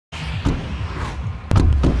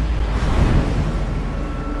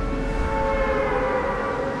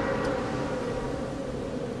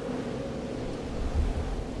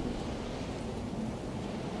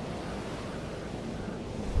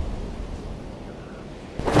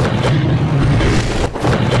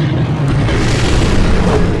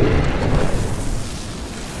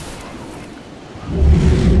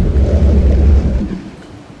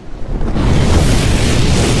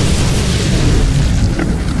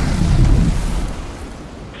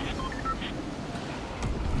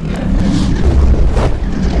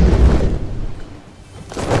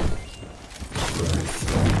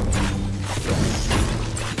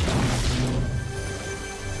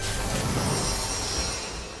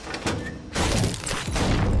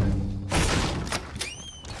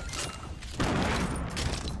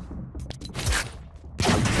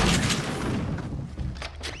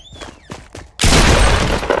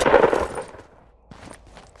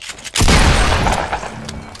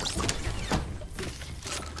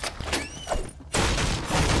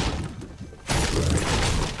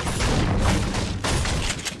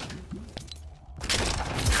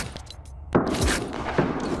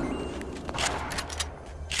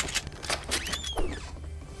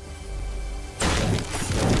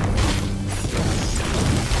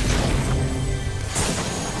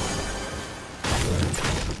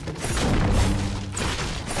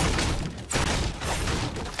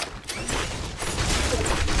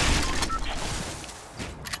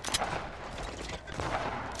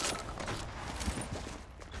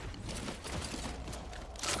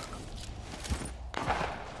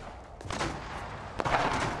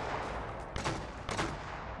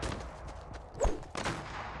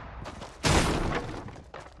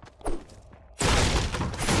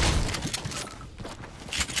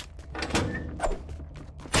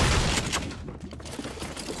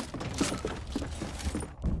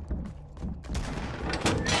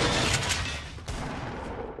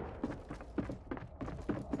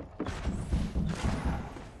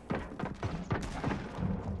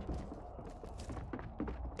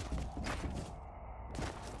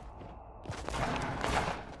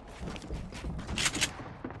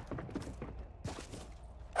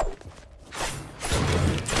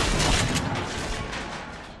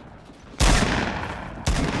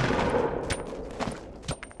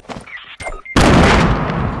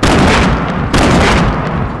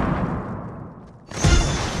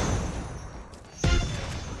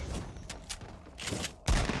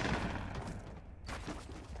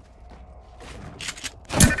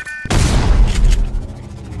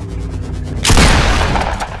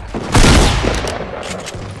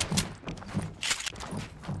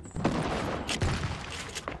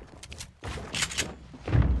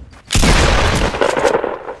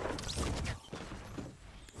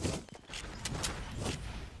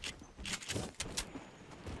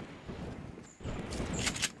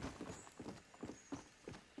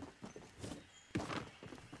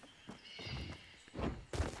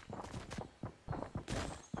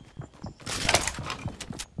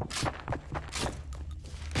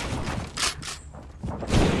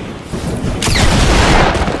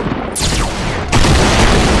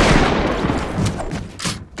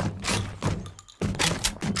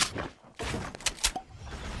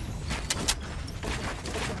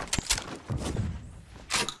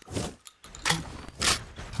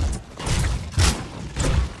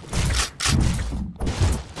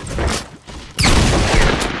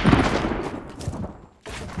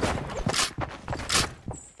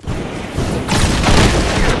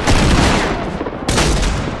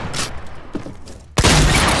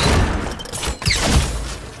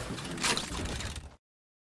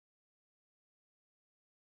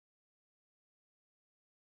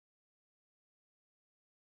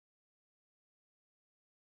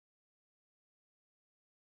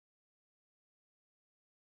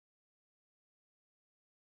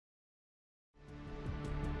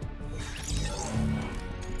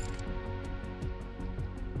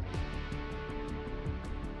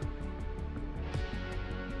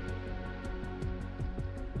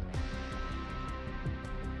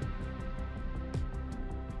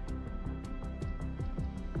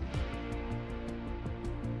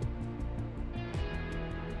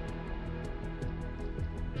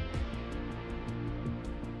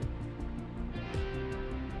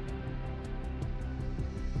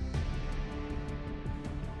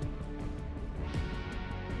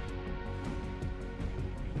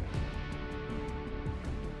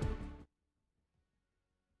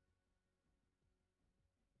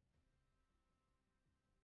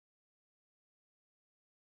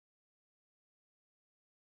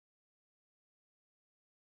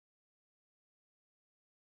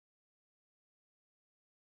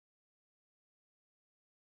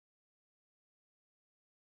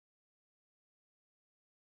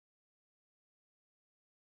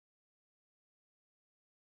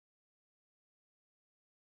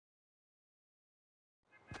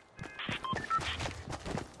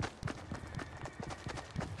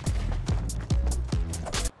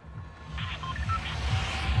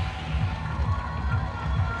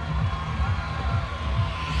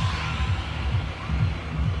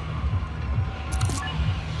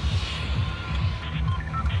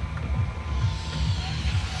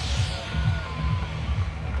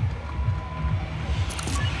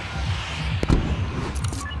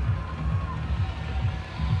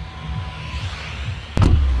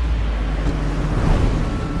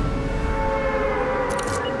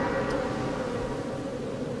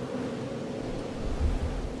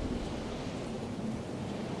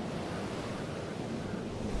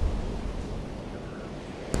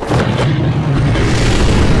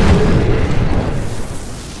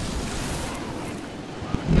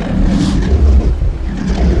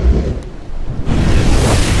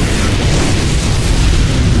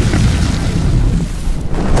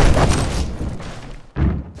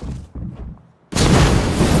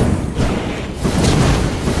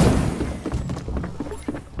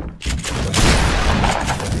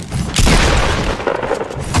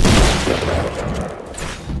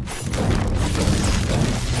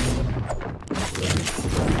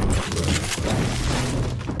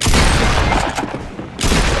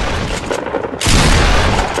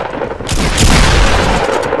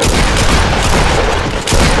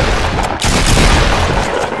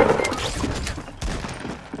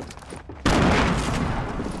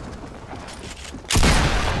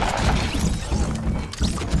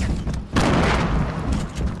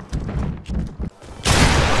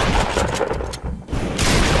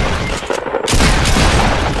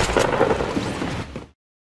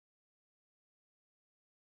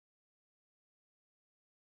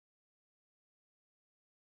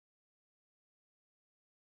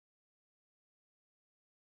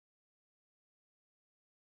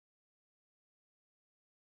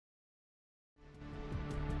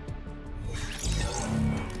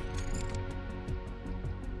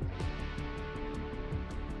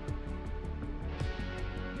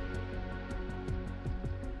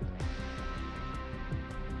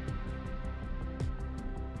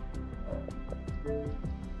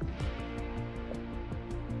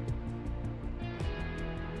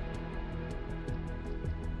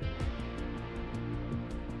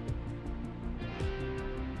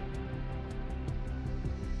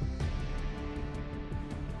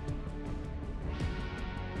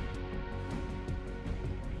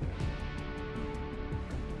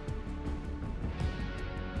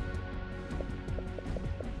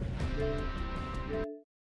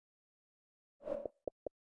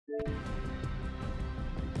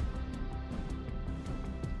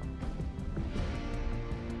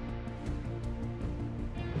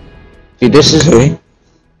Dude, this is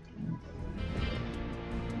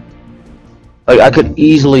like I could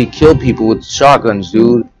easily kill people with shotguns,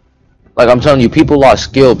 dude. Like I'm telling you, people lost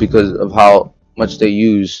skill because of how much they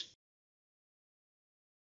use.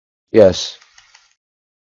 Yes.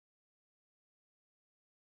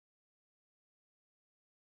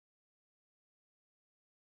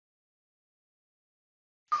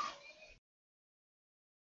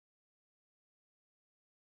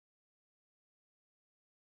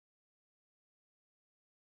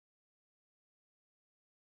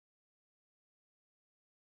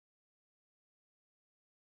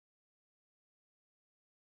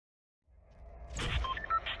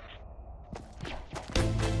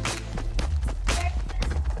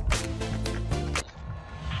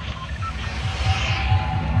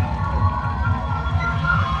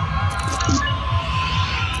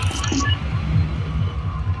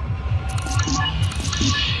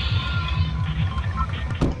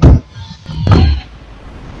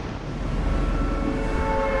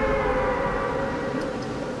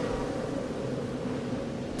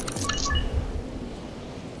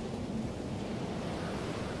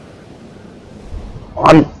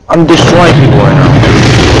 I'm destroying people right now.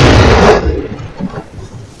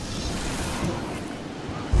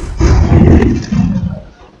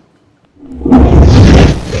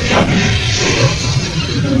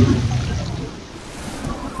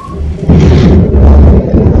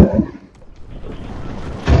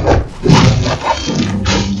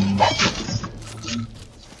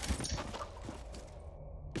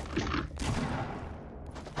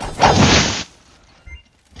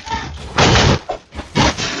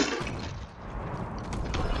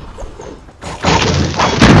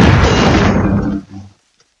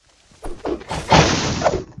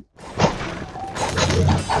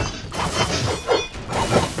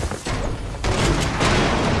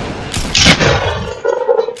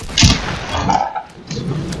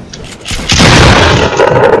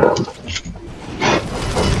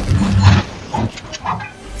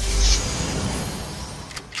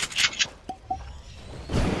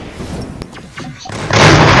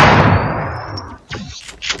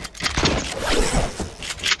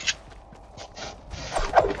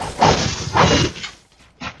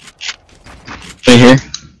 Right here.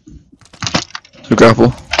 To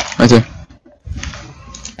grapple. Right there.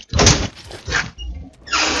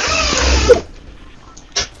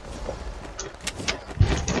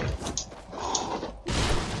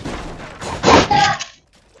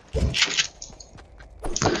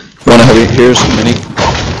 You want a heavy? Here's a mini.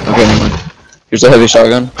 Okay, never mind. Here's a heavy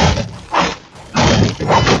shotgun.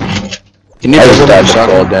 Can you I double just shotgun?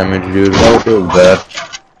 fall damage, dude. That feels bad.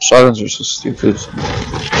 Shotguns are so stupid.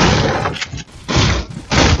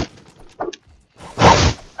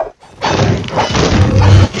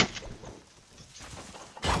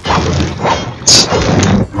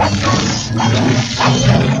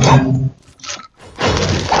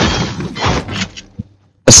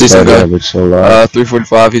 I see some guy.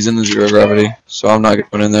 345, he's in the zero gravity, so I'm not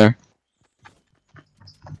going in there.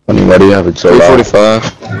 Why do you have it so loud? 345.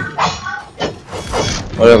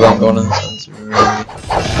 Whatever, I'm going in the zero gravity.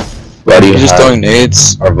 Why do you He's just have throwing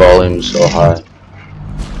nades. our volume so high?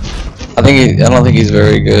 I don't think he's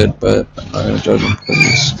very good, but I'm not gonna judge him because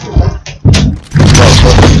he's.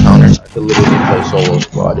 Counters, I could literally play solo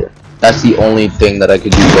squad in. That's the only thing that I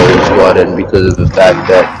could do solo squad in because of the fact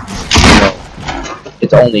that, you know,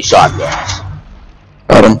 it's only shotguns.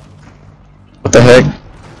 Got him. What the heck?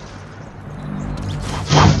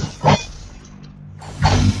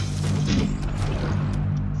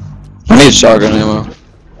 I need shotgun ammo.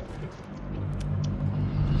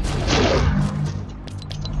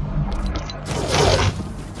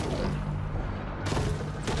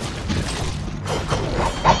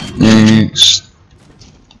 Next.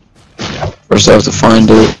 First I have to find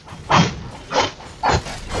it.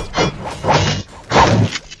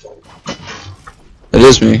 It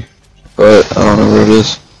is me, but I don't know where it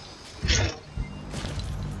is.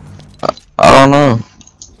 I don't know.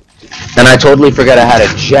 And I totally forgot I had a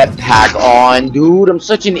jetpack on, dude. I'm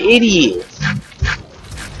such an idiot.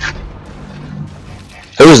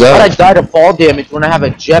 Who was But I that? died of fall damage when I have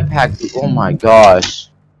a jetpack. Oh my gosh.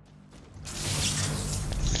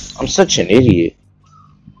 I'm such an idiot.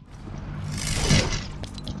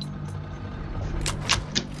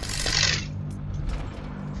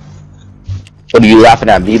 What are you laughing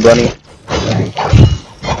at me, Bunny?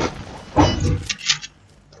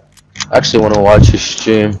 I actually want to watch his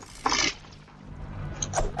stream.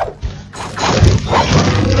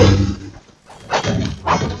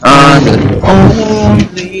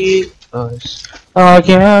 Only us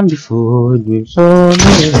again before you saw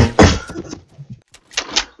me.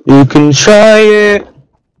 You can try it.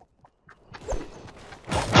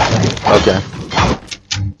 Okay.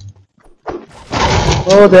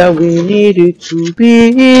 All that we needed to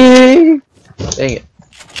be. Dang it.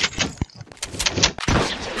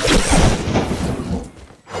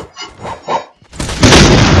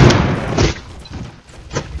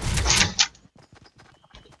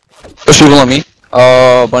 There's people on me.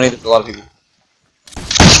 Bunny, there's a lot of people.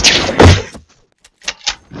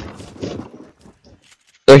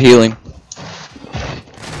 They're healing.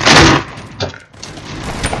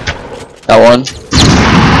 That one.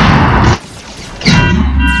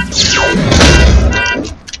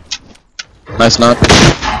 Nice knock.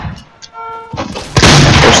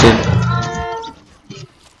 Posted.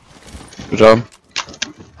 Good job.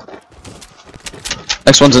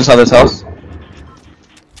 Next one's inside this house.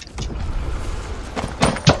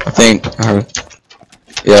 I think I heard.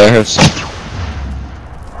 Yeah, I heard some.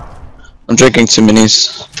 I'm drinking 2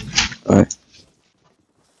 minis. Alright.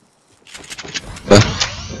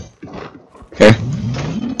 Here.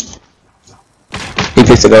 He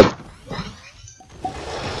picked it up.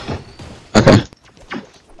 Okay.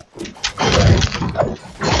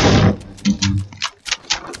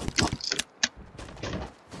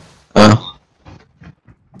 Oh.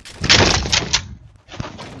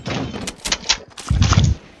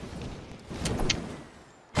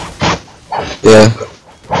 Yeah.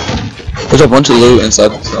 There's a bunch of loot inside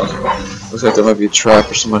this house. Looks like there might be a trap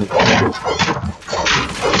or somebody.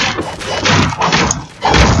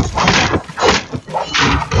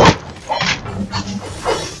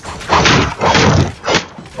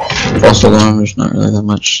 False alarm, there's not really that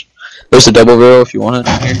much. There's a double barrel if you want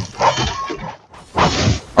it in here.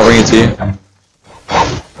 I'll bring it to you.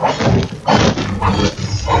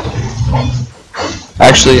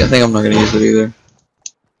 Actually, I think I'm not gonna use it either.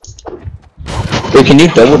 Wait, can you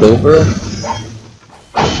double barrel?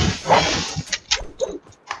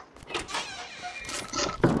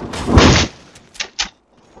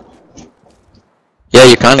 Yeah,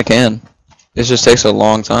 you kinda can. It just takes a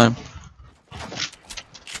long time.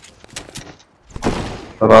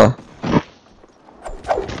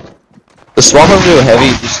 The swap over to a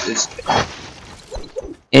heavy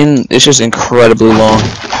it's just incredibly long.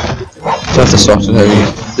 You have to swap to heavy.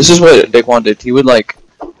 This is what Daquan did. He would like,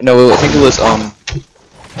 no, I think it was Tifu.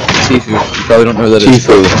 You probably don't know who that is.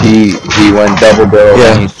 Tifu, he went double barrel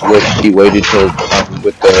Yeah. and he switched. He waited till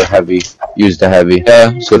with the heavy, used the heavy.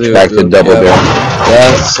 Yeah. Switched back to double barrel.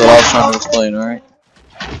 Yeah, that's what I was trying to explain. All right.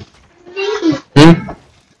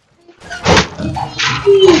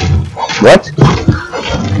 What?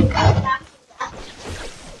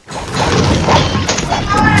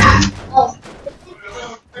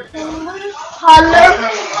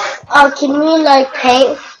 Can we like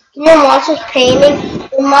paint? Can you watch us painting?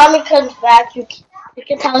 When mommy comes back, you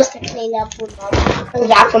can tell us to clean up when mommy comes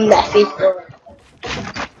back from that Facebook.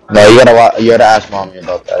 No, you gotta ask mommy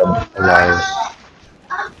about that.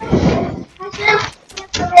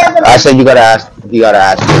 I said you gotta ask her about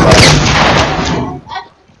it.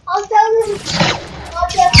 I'll tell you.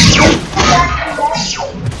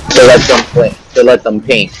 To let them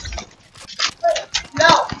paint.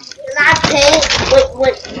 No, not paint.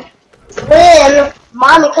 When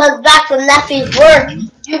mommy comes back from Neffy's work,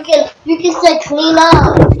 you can say clean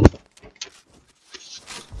up.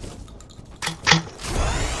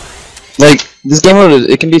 Like this game mode,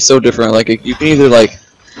 it can be so different. Like you can either like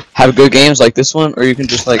have good games like this one, or you can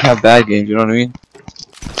just like have bad games. You know what I mean?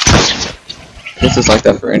 This is like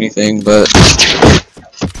that for anything, but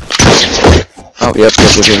oh yep.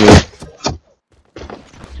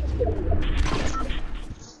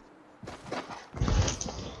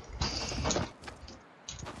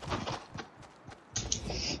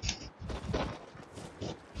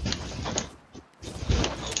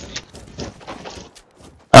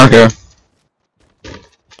 I don't care.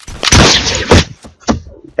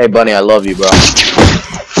 Hey Bunny, I love you, bro.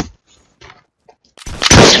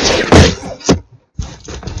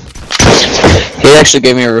 He actually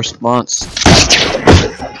gave me a response.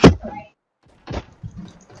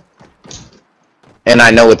 Hey, And I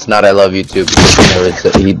know it's not I love you too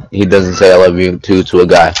because he doesn't say I love you too to a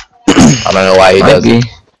guy. I don't know why he Might doesn't. be.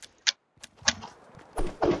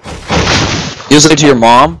 Usually to your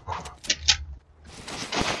mom.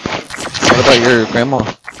 What about your grandma?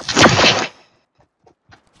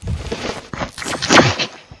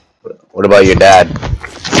 What about your dad?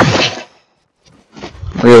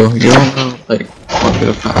 Real, you don't know, like, what good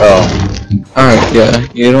of Oh, Alright, yeah,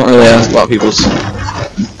 you don't really ask about people's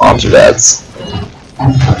moms or dads.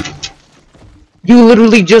 you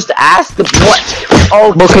literally just asked the what?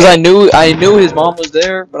 Oh, Well, because I knew his mom was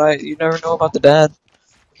there, but you never know about the dad.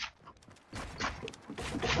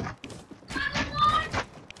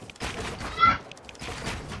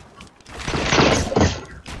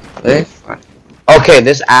 Hey? okay.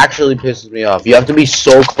 This actually pisses me off. You have to be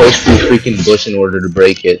so close to a freaking bush in order to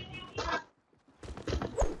break it.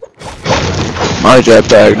 My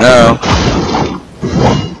jetpack now.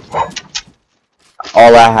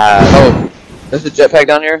 All I have. Oh, there's a jetpack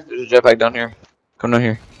down here. There's a jetpack down here. Come down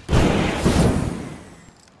here.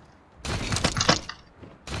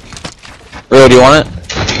 Bro, do you want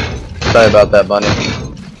it? Sorry about that, bunny.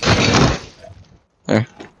 There.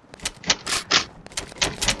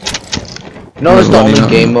 You know, it's the only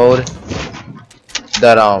game mode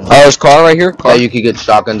that Oh, there's car right here. Car. that you could get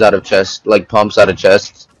shotguns out of chests, like pumps out of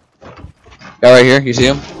chests. Guy right here. You see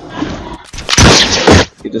him?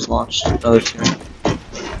 He just launched another team.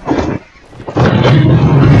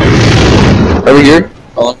 Over here.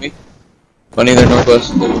 Following me. Bunny, they're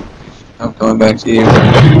northwest. I'm coming back to you.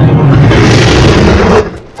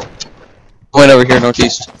 Going over here,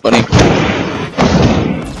 northeast. Bunny.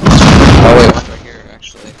 Oh wait, one's right here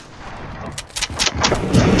actually.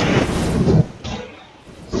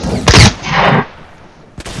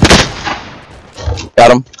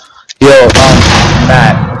 Got him. Yo,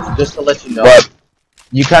 Matt, just to let you know, What?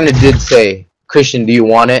 you kind of did say, Christian, do you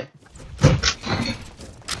want it?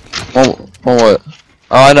 One what?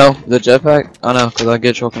 Oh, I know. The jetpack? I know, because I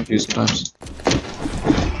get so confused sometimes.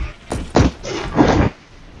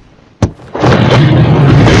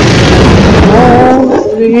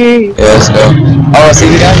 Yeah, let's go. Oh, I see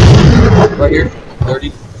the guy? Right here. 30.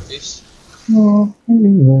 East.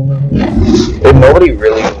 If nobody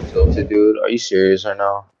really tilted, dude, are you serious right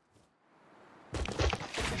now?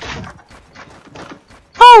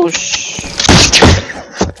 Oh, shh.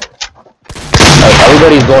 Like,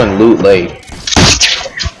 everybody's going loot late.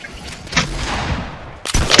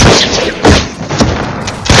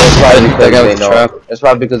 It's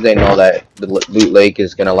probably because they know that the loot lake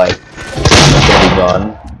is gonna be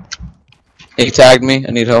gone. He tagged me.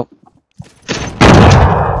 I need help.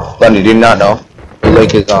 Bunny, do you not know? The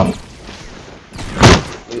lake is they're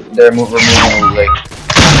removing the lake.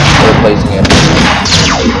 They're replacing it.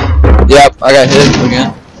 Yep, I got hit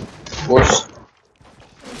again. Of course.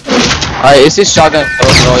 Alright, it's this shotgun. I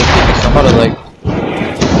don't know. I'm about to like.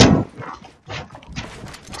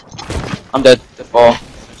 I'm dead. To fall.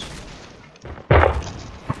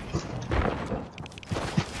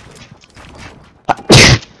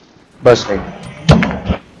 Bust me.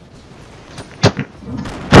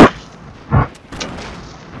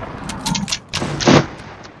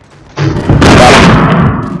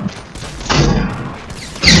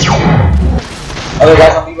 Other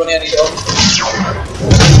guys on me going in, I need help.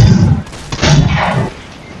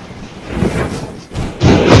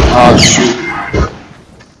 Oh shoot.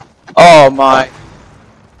 Oh my.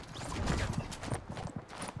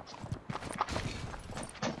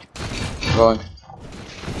 Going.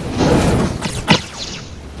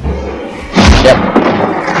 Yep.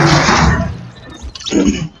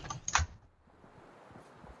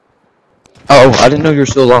 Oh, I didn't know you were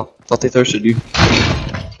still alive. Thought they thirsted you.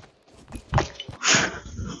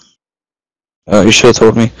 Oh, you should have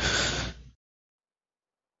told me.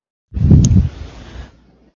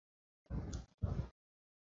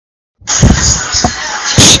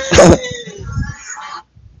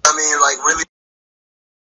 I mean, like, really.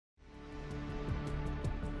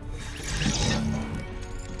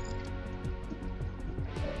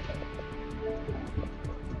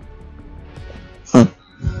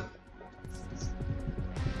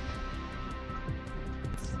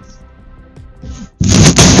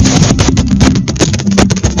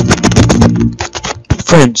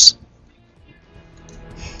 Friends.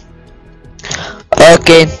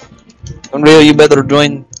 Okay. Unreal, you better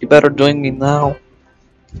join me now.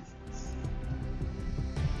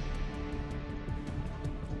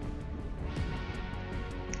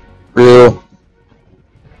 Real.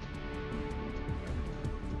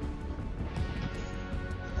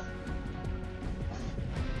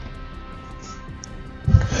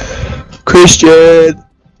 Christian.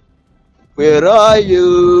 Where are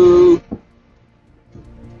you?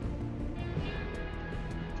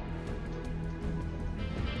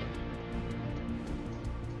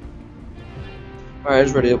 Alright,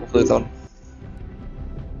 it's ready. We'll play with on.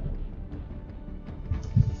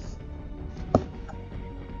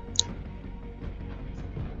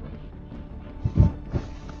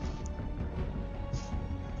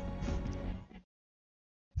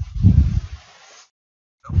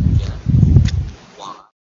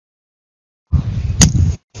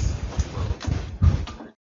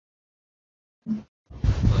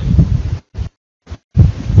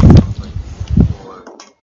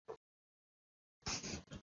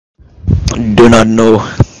 Do not know.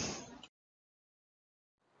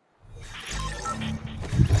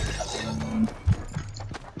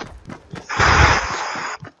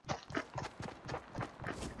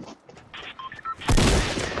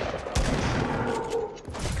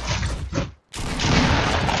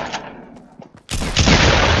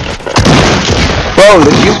 Bro,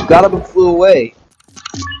 the cube got up and flew away.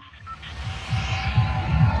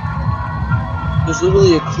 There's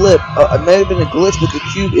literally a clip. It might have been a glitch, but the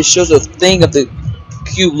cube, it shows a thing of the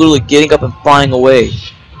cube literally getting up and flying away.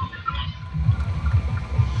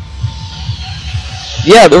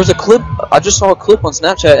 Yeah, there was a clip. I just saw a clip on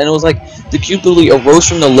Snapchat, and it was like the cube literally arose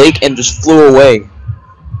from the lake and just flew away.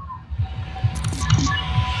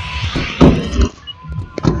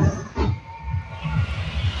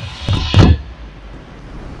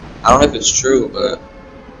 I don't know if it's true, but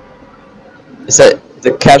it said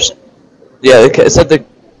the caption. Yeah, it said the.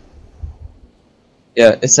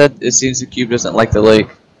 Yeah, it said it seems the cube doesn't like the lake.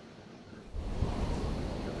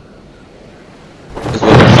 Is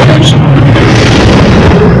what the caption.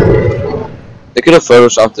 They could have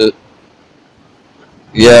photoshopped it.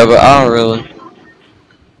 Yeah, but I don't really.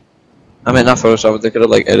 I mean, not photoshopped, but they could have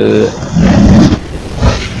like edited it.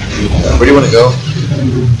 Where do you want to go?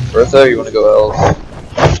 Bertha, or you want to go L?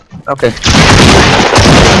 Okay.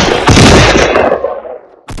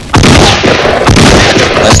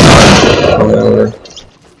 Nice time.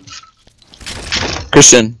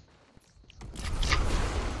 Christian.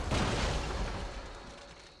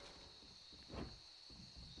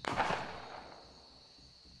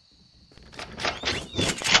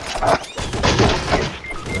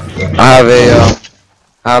 I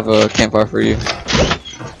have a campfire for you.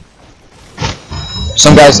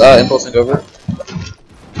 Some guy's impulsing over.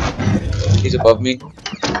 He's above me.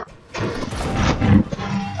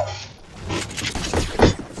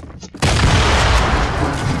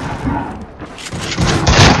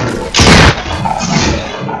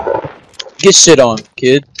 Get shit on,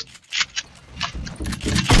 kid.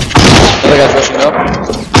 Another guy's rushing up.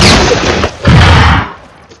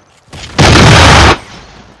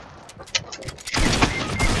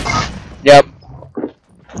 Yep.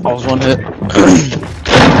 I was one hit.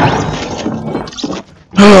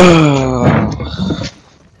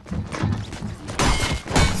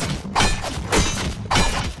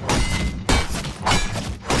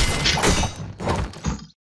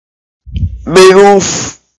 Big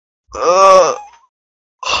oof.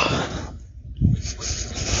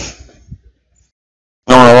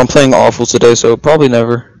 No, I'm playing awful today, so probably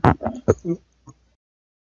never.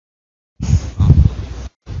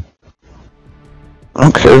 I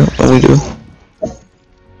don't care what we do.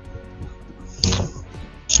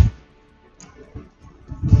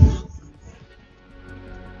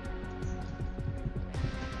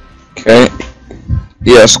 Okay.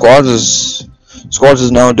 Yeah, squads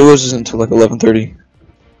is now. Duos is until like 11:30.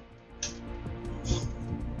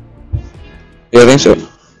 Yeah, I think so.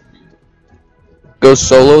 Go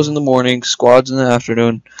solos in the morning, squads in the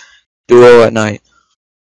afternoon, duo at night.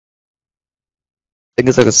 I think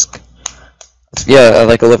it's like yeah, at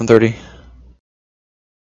like 11:30.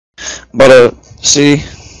 But see.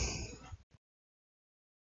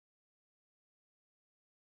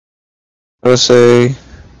 Let's say.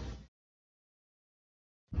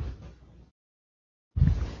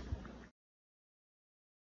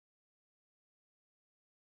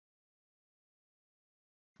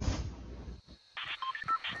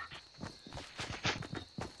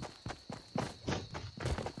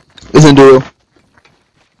 Isn't duo.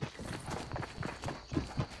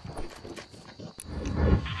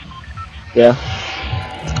 Yeah.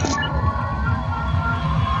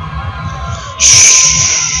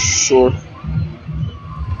 Sure.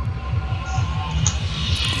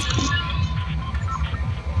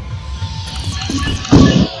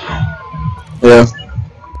 Yeah.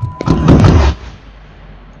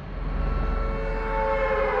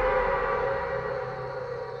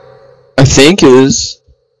 I think it is.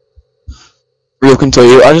 Real can tell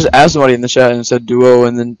you. I just asked somebody in the chat and it said duo,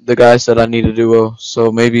 and then the guy said I need a duo.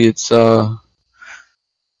 So maybe it's maybe duo.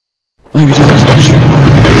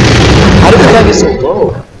 How did the guy get so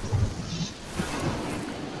low?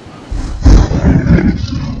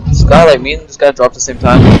 This guy, like me and this guy dropped at the same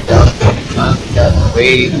time. Down at the same time. We got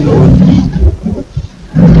way lower.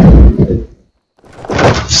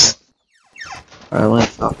 Alright, I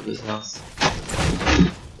went top of this house.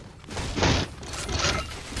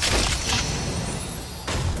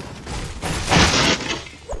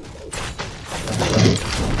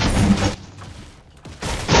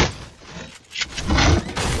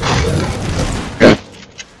 Okay.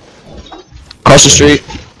 Across the street.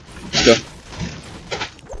 Let's go.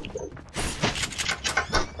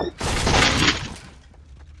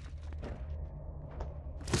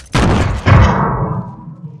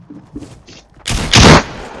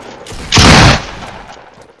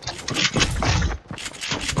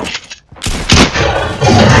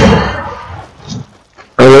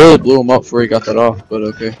 I really blew him up before he got that off, but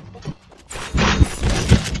okay.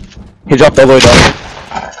 He dropped all the way down.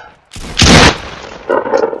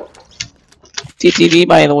 TTV,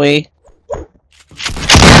 by the way.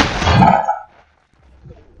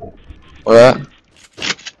 What?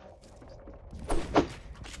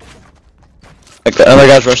 Like the other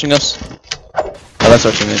guy's rushing us? Oh, that's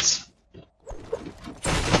our teammates.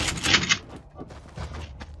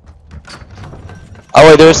 Oh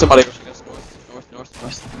wait, there's somebody rushing us. North.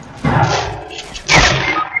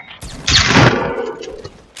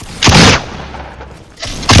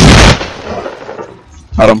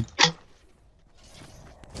 Got him.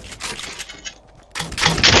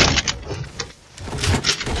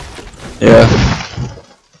 Yeah.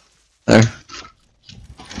 There.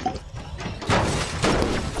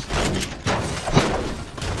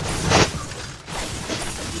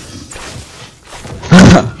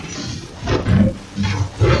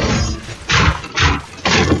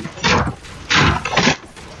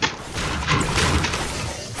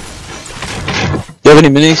 Do you have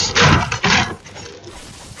any minis?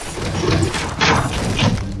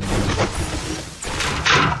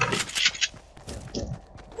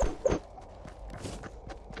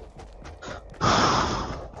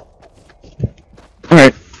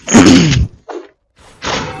 Alright.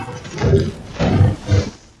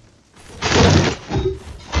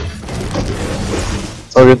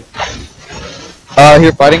 It's all good.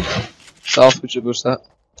 Here fighting. South, we should boost that.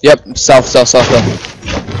 Yep, south.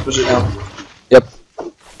 Push it down. Yep.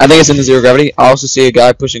 I think it's in the zero gravity. I also see a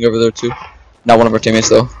guy pushing over there too. Not one of our teammates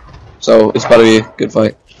though. So it's about to be a good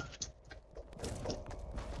fight.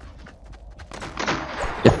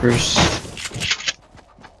 Dippers.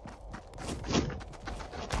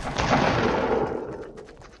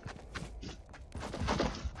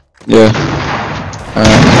 Yeah.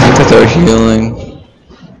 I think they're healing.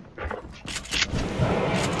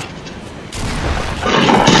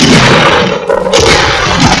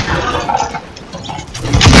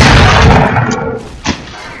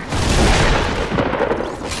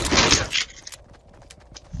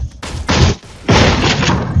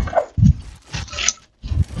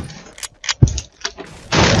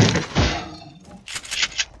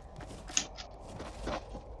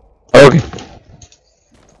 Okay.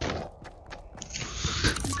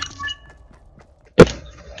 Yep.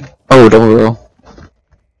 Oh, double barrel.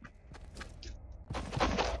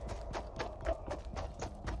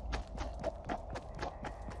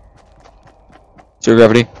 Zero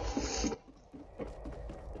gravity.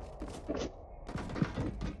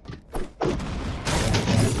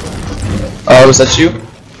 Was that you?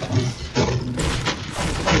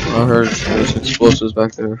 I heard there's explosives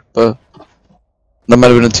back there, but that might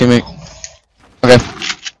have been a teammate. Okay.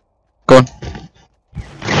 Go on.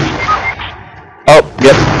 Oh,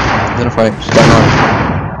 yep. Identify. Just got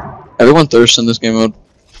on. Everyone thirsts in this game mode.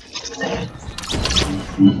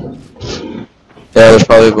 Yeah, there's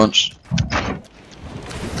probably a bunch.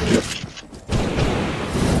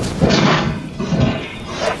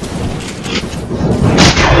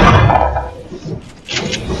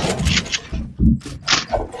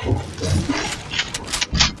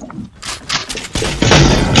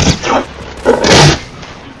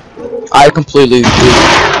 I completely agree.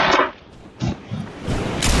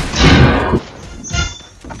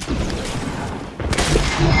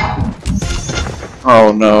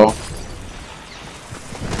 Oh no.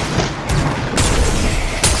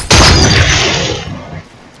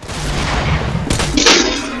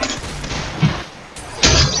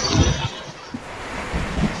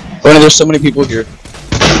 Oh, there's so many people here.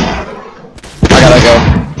 I gotta go.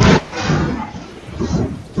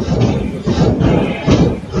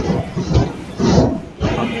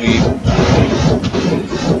 I'm weak.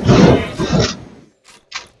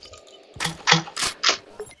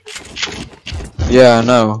 Yeah, I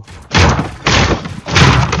know.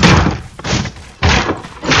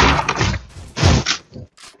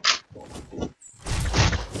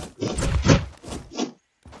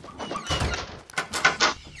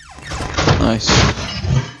 Nice.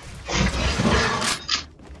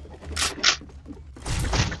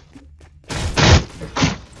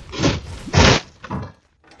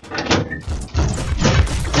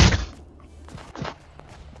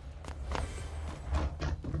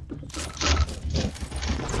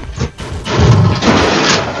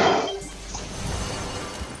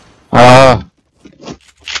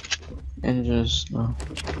 And just no.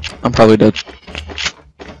 I'm probably dead.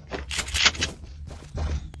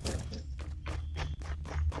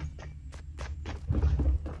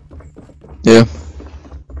 Yeah.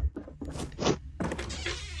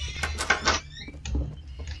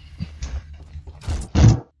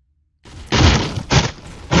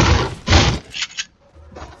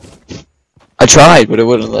 I tried, but it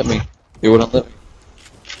wouldn't let me. It wouldn't let me.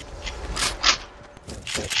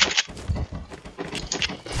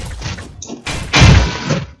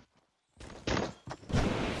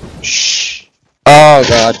 Shh. Oh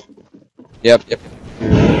god. Yep, yep.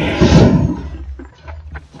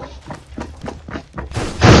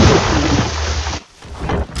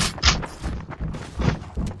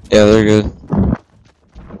 Yeah, they're good.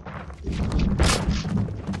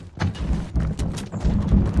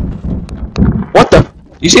 What the?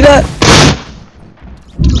 You see that?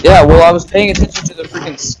 Yeah, well, I was paying attention to the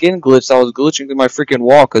freaking skin glitch. I was glitching through my freaking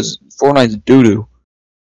wall because Fortnite's doo-doo.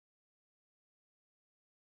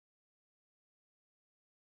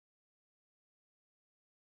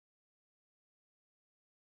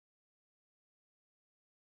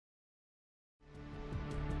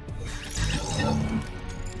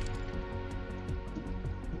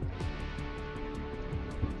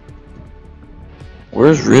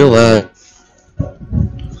 Where's real at?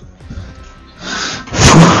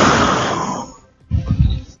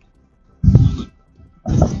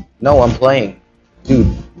 No, I'm playing.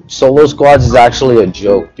 Dude, solo squads is actually a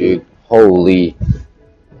joke, dude. Holy.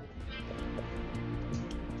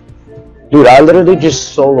 Dude, I literally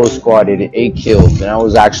just solo squatted 8 kills, and I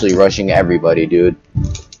was actually rushing everybody, dude.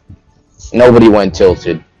 Nobody went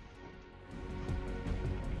tilted.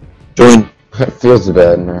 Join. It feels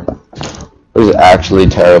bad, man. It was actually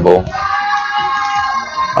terrible.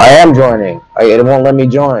 I am joining. It won't let me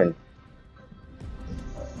join.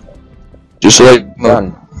 Just like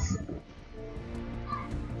Done.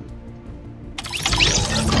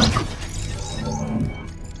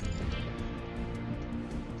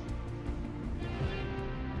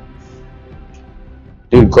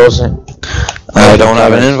 Dude, close it. I don't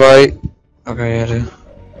have an invite. Okay, I do.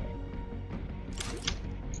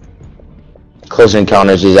 Close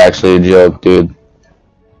Encounters is actually a joke, dude.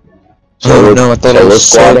 Oh no, I thought it was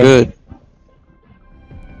so good.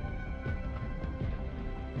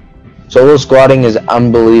 Solo squatting is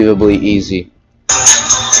unbelievably easy.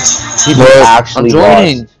 People actually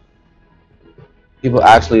lost. People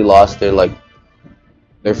actually lost their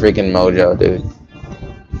freaking mojo, dude.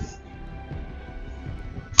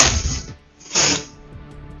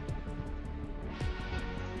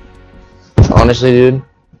 Honestly, dude,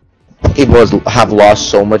 people have lost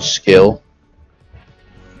so much skill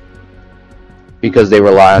because they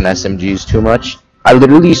rely on SMGs too much. I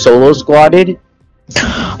literally solo squatted in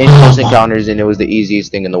Close Encounters, and it was the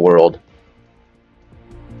easiest thing in the world.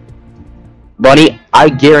 Bunny, I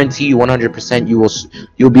guarantee you 100%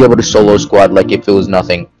 you'll be able to solo squad like if it was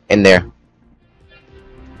nothing in there.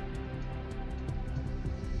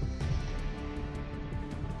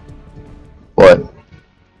 What?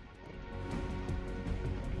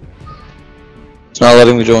 It's not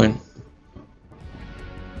letting me join.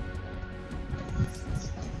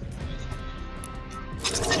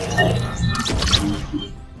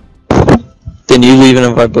 Then you leave and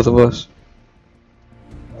invite both of us.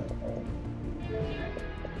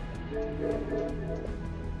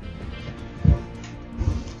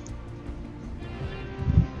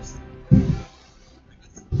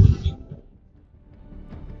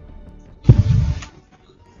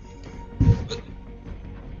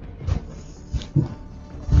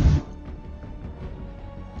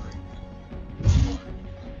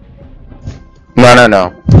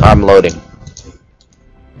 No. I'm loading.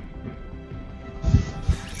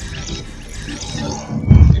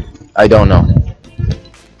 I don't know.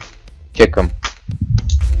 Kick him.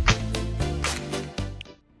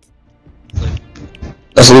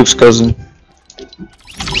 That's Luke's cousin.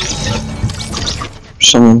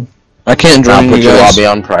 Someone. I can't join I'll put you your guys. lobby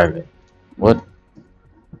on private. What?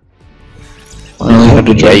 I only had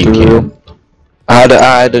to join you through. can.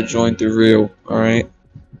 I had to join through real. All right.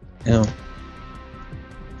 Yeah.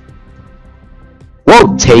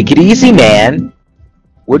 Whoa, take it easy, man.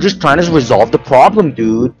 We're just trying to resolve the problem,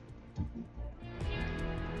 dude.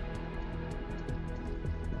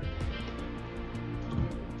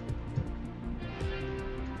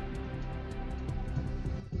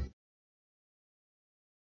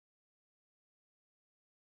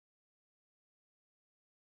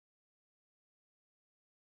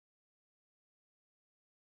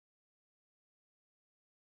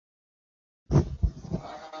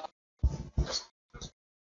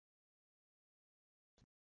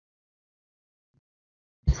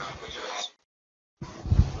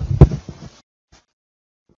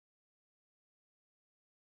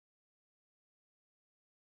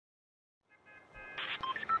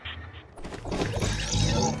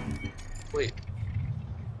 Wait.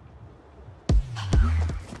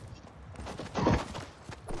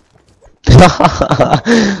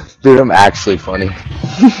 Dude, I'm actually funny.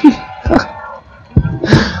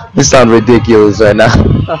 You sound ridiculous right now.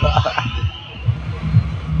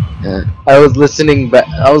 Yeah. I was listening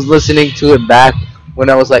to it back when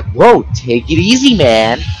I was like, "Whoa, take it easy,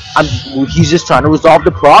 man. He's just trying to resolve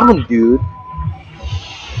the problem, dude."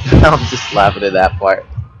 I'm just laughing at that part.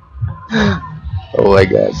 Oh my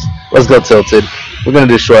gosh. Let's go, Tilted. We're gonna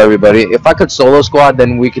destroy everybody. If I could solo squad,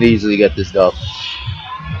 then we could easily get this dub.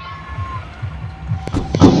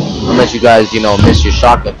 Unless you guys, miss your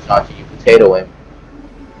shotgun shots and you potato aim.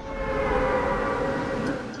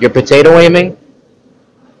 You're potato aiming?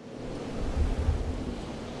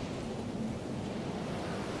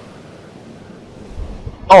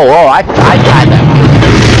 Oh, I had that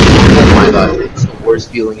feeling. Oh my god, it's the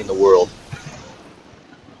worst feeling in the world.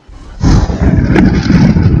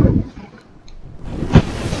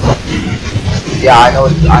 Yeah, I know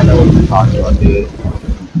what you're talking about, dude.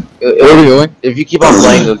 Where are we going? If you keep on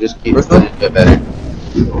playing, it'll just get better.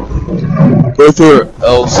 Go through it,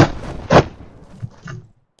 else.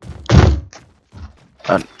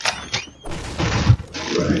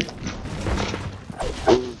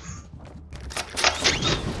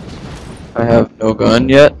 I have no gun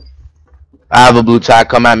yet. I have a blue tack.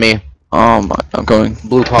 Come at me. Oh my, I'm coming.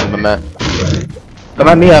 Blue pump, man. Come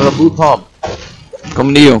at me. I have a blue pump.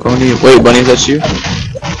 Coming to you. I'm coming to you. Wait, Bunny, is that you?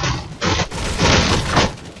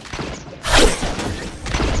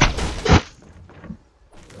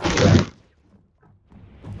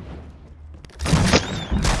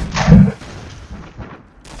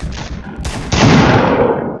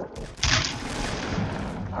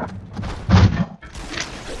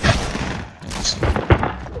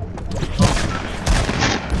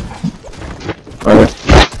 Alright.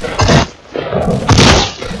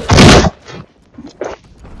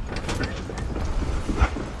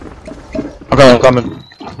 I'm coming.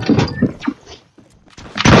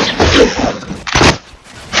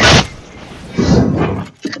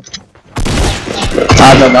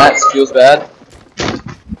 Ah, no, that feels bad.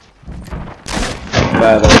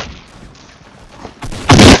 Bad.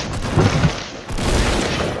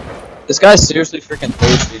 This guy's seriously freaking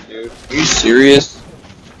thirsty, dude. Are you serious?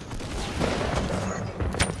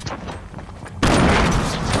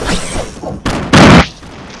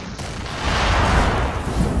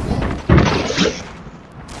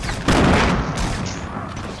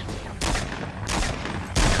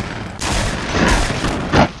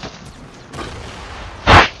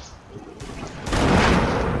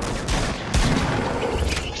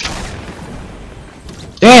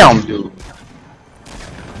 Damn, dude.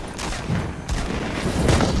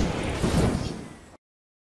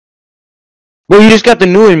 Wait, you just got the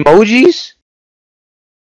new emojis?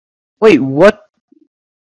 Wait, what?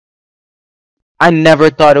 I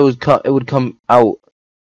never thought it would come out.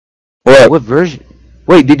 What version?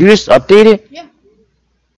 Wait, did you just update it? Yeah.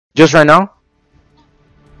 Just right now?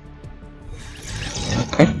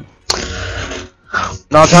 Okay.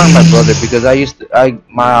 No, I'm talking to my brother because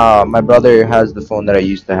my brother has the phone that I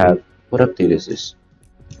used to have. What update is this?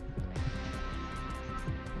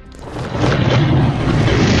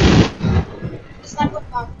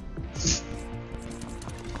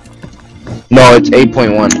 No, it's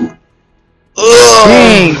 8.1.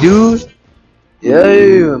 Dang, dude.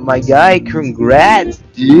 Yo, my guy, congrats,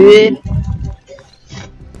 dude.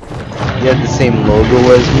 You have the same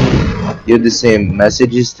logo as me. You have the same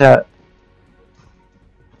messages tab.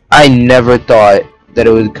 I never thought that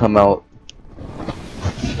it would come out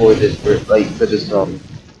for this, for this.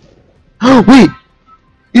 Wait,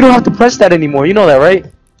 you don't have to press that anymore. You know that,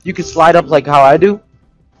 right? You can slide up like how I do.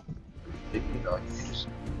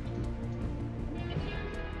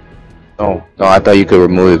 No, I thought you could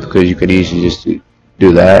remove it because you could easily just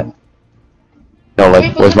do that. No,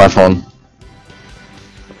 like, where's my phone?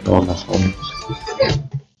 No, my phone.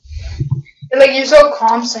 Like, you're so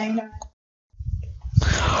calm saying that.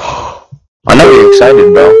 I know you're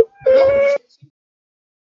excited, bro.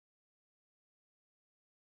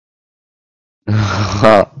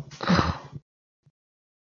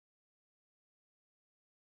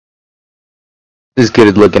 This kid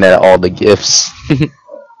is looking at all the gifts.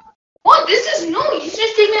 What? This is no. You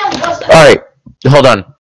just take me out bus. Alright, hold on.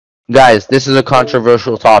 Guys, this is a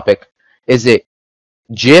controversial topic. Is it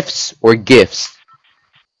GIFs or GIFs?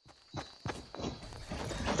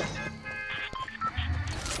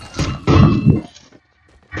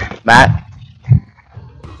 Matt?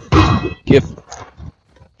 GIF.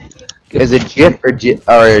 Is it GIF or GIF?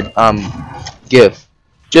 GIF?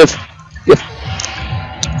 GIF. GIF.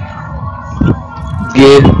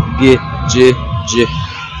 GIF. GIF. GIF.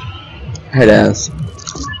 Head ass.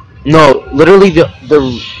 No, literally you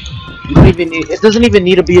don't even need, it doesn't even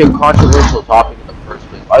need to be a controversial topic in the first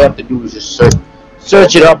place. All you have to do is just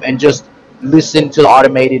search it up and just listen to the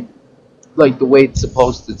automated, like the way it's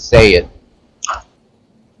supposed to say it.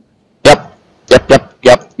 Yep. Yep. Yep.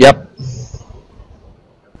 Yep. Yep.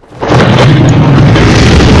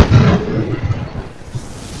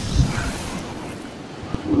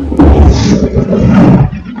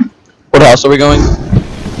 What house are we going?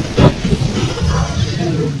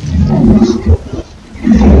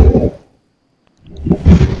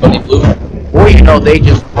 Bunny Blue. Or, you know, they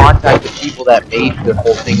just contact the people that made the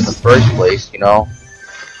whole thing in the first place, you know?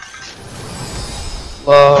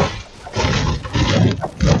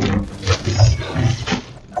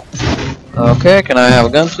 Okay, can I have a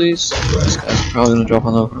gun, please? This guy's probably gonna drop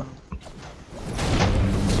on over.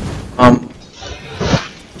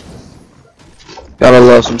 Gotta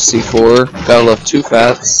love some C4. Gotta love 2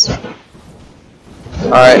 fats.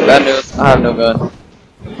 Alright, bad news. I have no gun.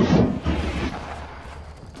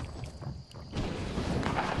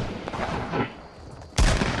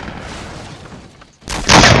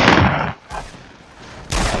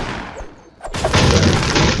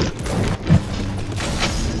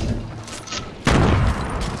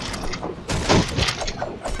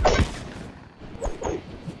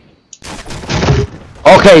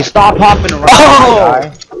 Okay, stop hopping around, guy.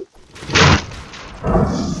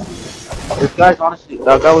 This guy's honestly,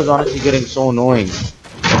 that guy was honestly getting so annoying.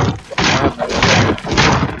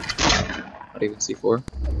 Not even C4.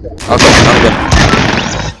 Okay, I'm good.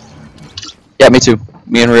 Yeah, me too.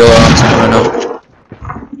 Me and Rio are on something right now.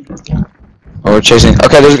 Oh, we're chasing.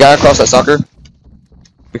 Okay, there's a guy across that soccer.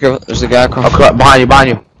 Be careful. There's a guy across. Okay, behind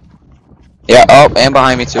you. Yeah, oh, and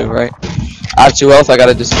behind me too, right? I have 2 health, I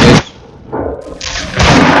gotta disengage.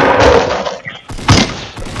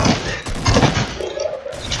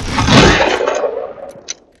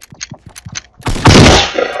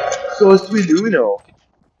 So it's Luno.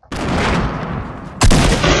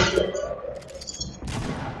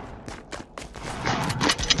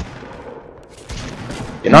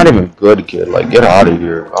 You're not even good, kid. Like, get out of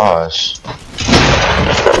here. Gosh.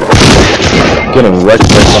 Getting wrecked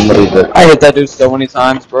by somebody that... I hit that dude so many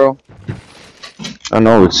times, bro. I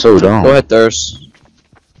know, it's so dumb. Go ahead, Thirst.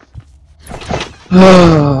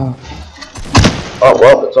 Oh,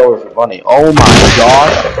 well, it's over for Bunny. Oh my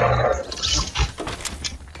god.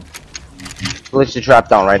 Place the trap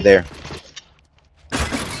down right there.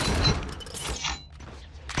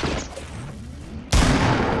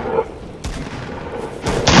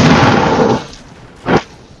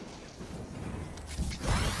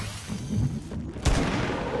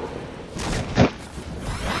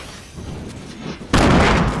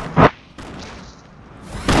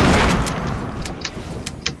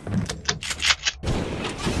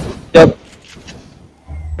 Yep.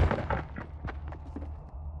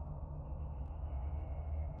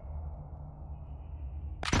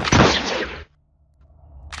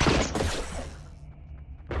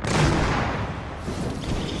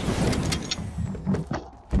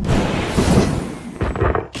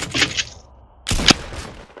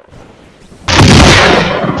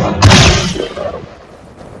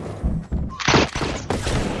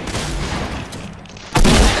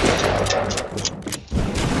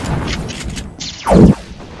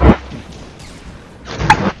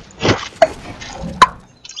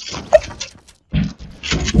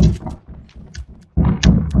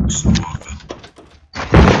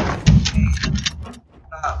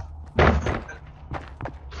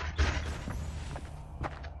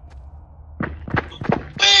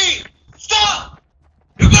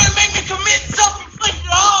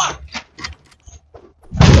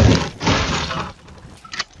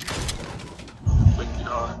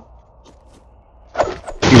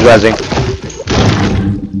 He's rezzing.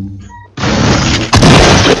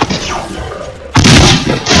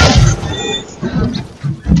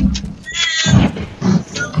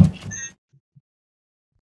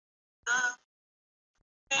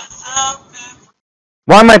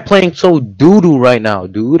 Why am I playing so doo-doo right now,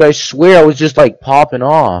 dude? I swear I was just like popping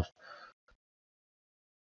off.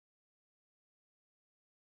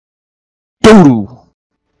 Doo-doo.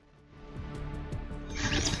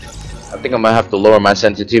 I think I might have to lower my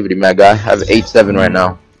sensitivity, my guy. I have 8.7 right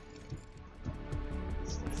now.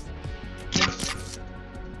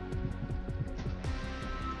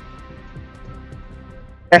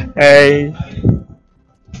 Hey.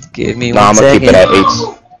 Give me Nah, one I'm gonna keep it second. at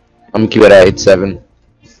 8. I'm gonna keep it at 8.7.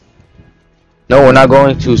 No, we're not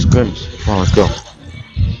going to scrims. Come on, let's go.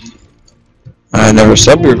 I never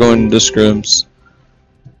said we were going to scrims.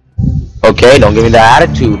 Okay, don't give me that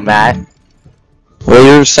attitude, Matt. Well,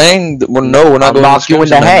 you're saying that we're not I'll going to knock you in scrims,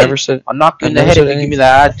 the and I head. never said. I'll knock you I in the never head said if you give me anything.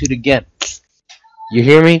 that attitude again. You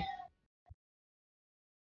hear me?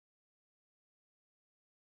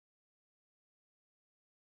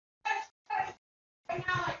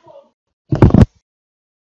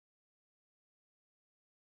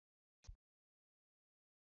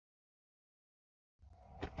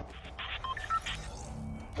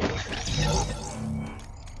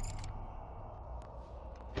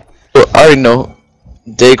 Well, I already know.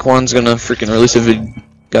 Daquan's gonna freaking release a video.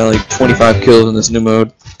 Got like 25 kills in this new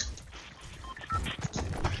mode.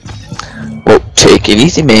 Well, take it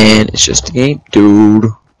easy, man. It's just a game, dude.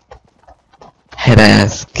 Head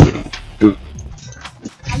ass kitty, dude.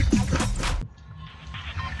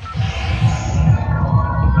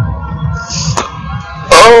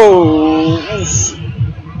 Oh!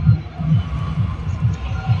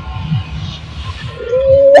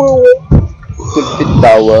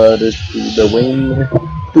 $50 to the win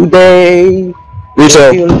today.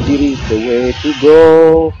 Retail. The TLT is the way to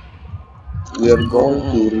go. We are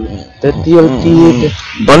going to the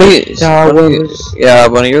TLT. Bunny, Towers. yeah,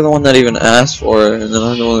 Bunny, you're the one that even asked for it, and then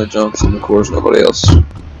I'm the one that jumps, and of course nobody else.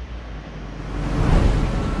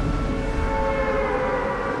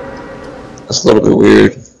 That's a little bit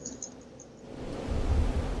weird.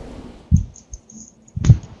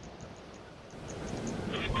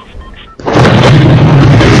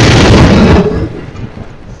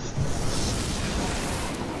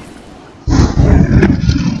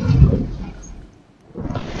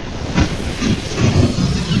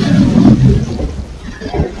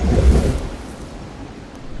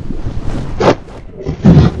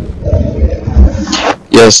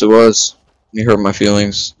 Yes, it was. You hurt my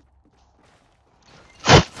feelings.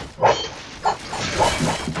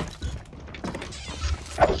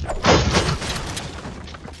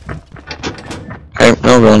 Okay,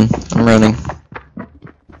 no run. I'm running.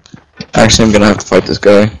 Actually, I'm gonna have to fight this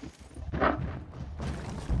guy. I'm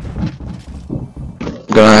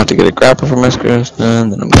gonna have to get a grapple for my skirts,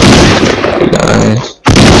 and then I'm gonna fight you guys.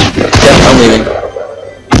 Yep, I'm leaving.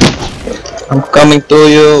 I'm coming to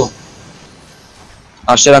you.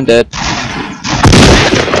 Oh shit, I'm dead.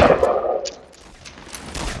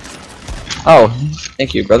 Oh,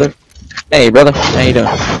 thank you, brother. Hey, brother, how you doing?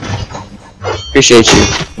 Appreciate you.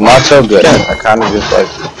 Not so good. Yeah. I kind of just like.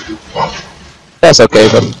 That's okay,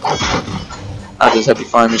 but I'll just help you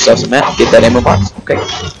find yourself some map. Get that ammo box. Okay.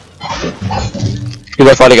 You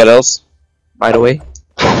got fighting else? By the way.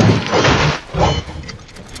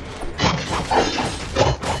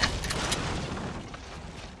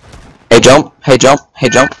 Hey jump. Hey jump. Hey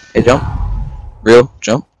jump. Hey jump. Real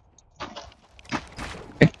jump.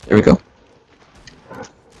 Okay, there we go.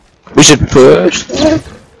 We should push.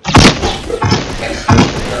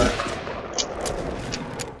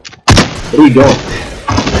 What are you doing?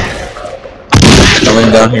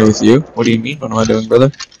 Coming down here with you. What do you mean? What am I doing,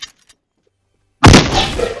 brother?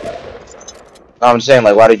 No, I'm saying,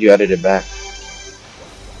 like, why did you edit it back?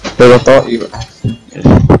 Because I thought you.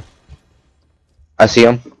 I see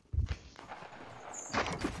him.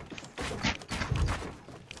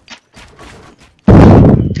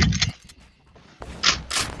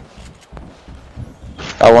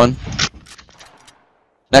 Got one.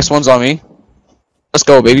 Next one's on me. Let's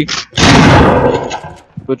go, baby.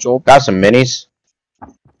 Good job. Got some minis.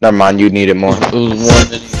 Never mind, you needed more. It was one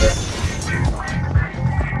mini.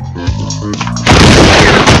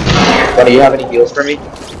 Do you have any heals for me?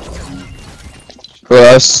 For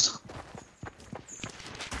us.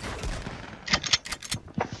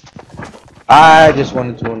 I just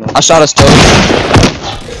wanted to know. I shot a stove.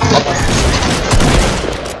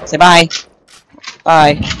 Say bye.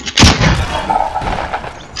 Bye.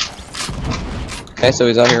 Okay, so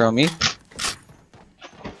he's out here on me.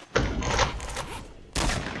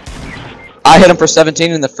 I hit him for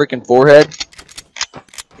 17 in the freaking forehead.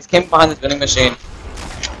 He's came behind this vending machine.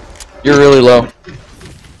 You're really low.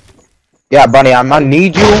 Yeah, Bunny, I'm gonna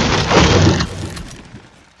need you.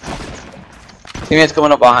 Teammate's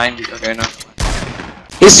coming up behind you. Okay, no.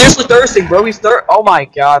 He's seriously thirsting, bro. He's Oh my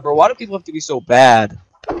god, bro. Why do people have to be so bad?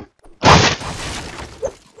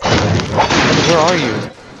 Where are you?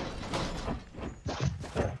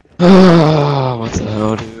 What the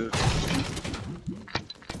hell, dude?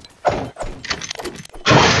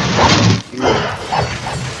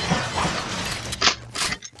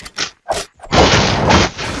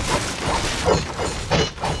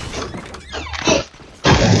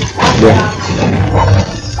 Yeah.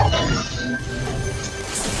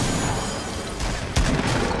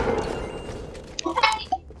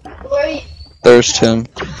 Thirst him.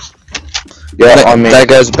 Yeah, That, I mean, that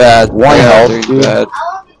guy's bad. one That guy out health, there, he's dude. bad.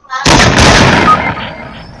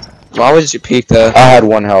 Why would you peek that? I had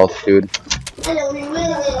 1 health, dude.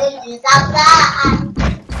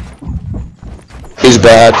 He's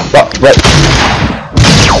bad. But what a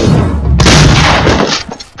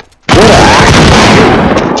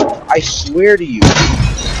I swear to you.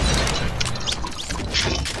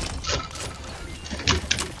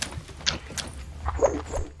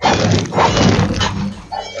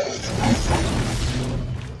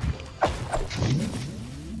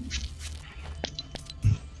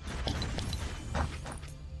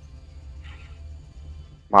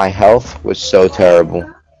 My health was so terrible.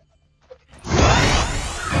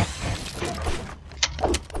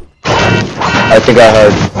 I think I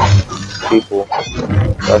heard people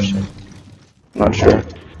rushing. Not sure.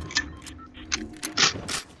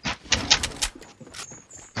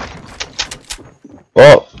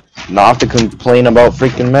 Well, not to complain about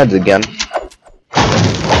freaking meds again.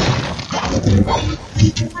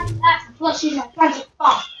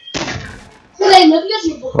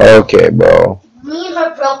 Okay, bro. Me and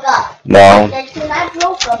her broke up. No. Like, when I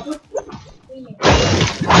broke up,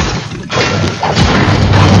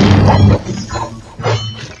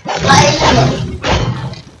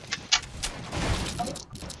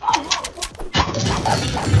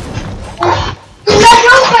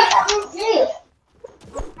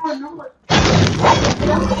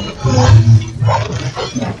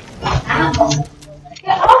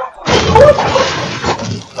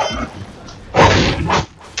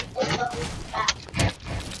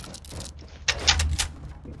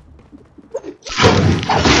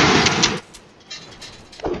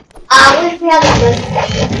 I wish we had a good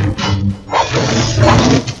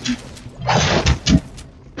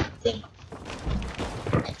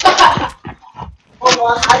oh,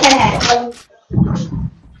 well, how can I?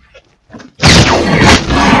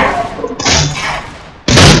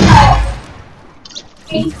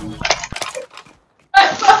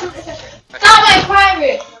 Not my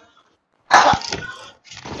private.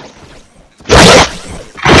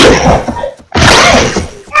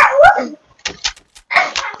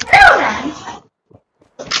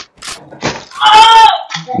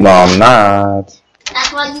 No, I'm not.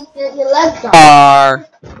 That's why you get your legs up. R.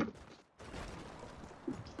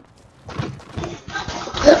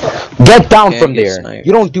 Get down Can't from get there. sniped.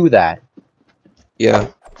 You don't do that. Yeah.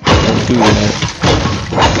 Don't do that.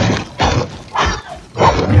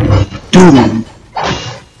 Dude.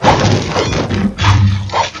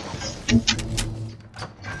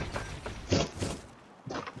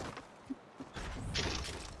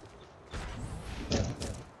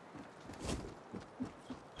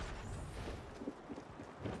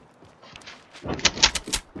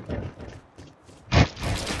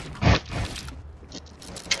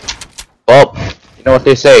 Well, you know what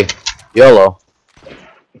they say. YOLO.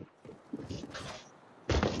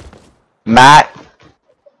 Matt,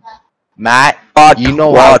 you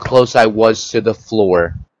know how close I was to the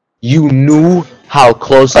floor. You knew how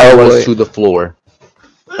close I was wait. to the floor.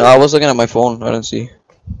 No, I was looking at my phone. I didn't see.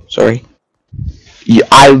 Sorry. Yeah,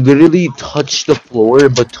 I literally touched the floor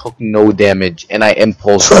but took no damage, and I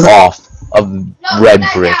impulsed off of red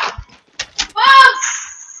brick.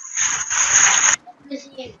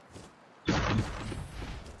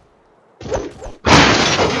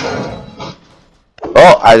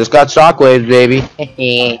 Oh, I just got shockwaves, baby.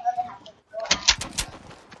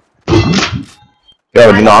 Yo,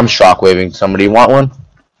 no, I'm shockwaving. Somebody want one?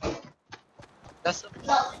 That's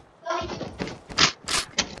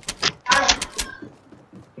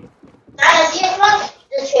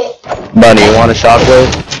Bunny, you want a shockwave?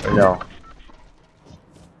 Or no?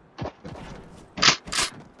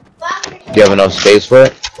 Do you have enough space for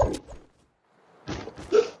it?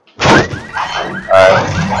 Alright.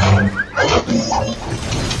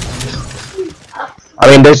 I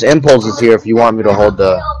mean, there's impulses here if you want me to hold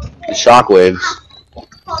the shockwaves.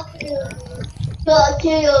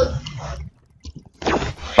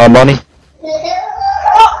 Bunny?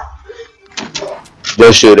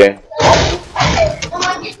 Just shooting.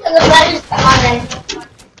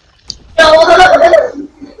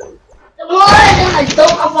 I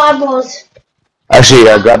don't have eyeballs. Actually,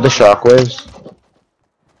 yeah, grab the shockwaves.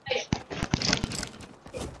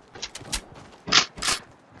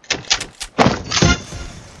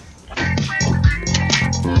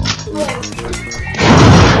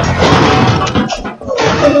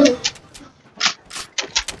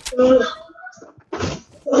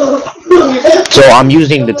 So I'm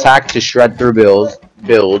using the tack to shred through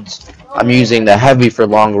builds. I'm using the heavy for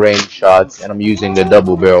long range shots, and I'm using the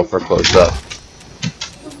double barrel for close up.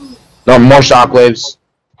 No, more shockwaves.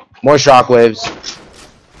 More shockwaves.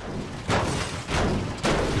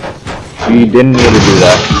 You didn't need to do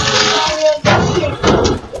that.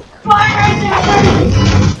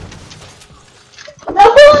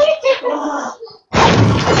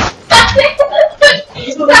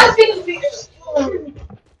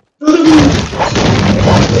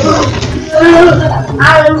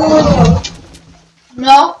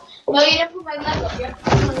 No, you didn't put my leg up here.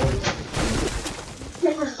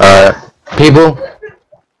 People.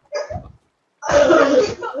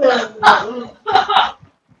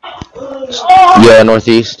 Yeah,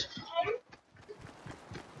 northeast.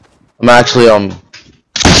 I'm actually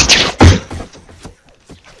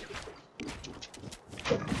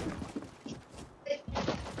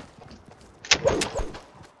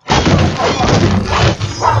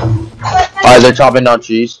Alright, they're chopping down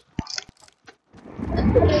trees.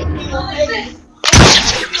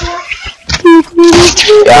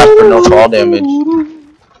 Yeah, for no fall damage.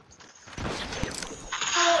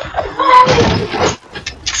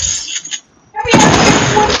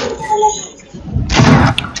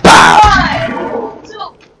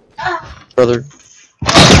 Brother.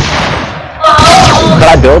 Could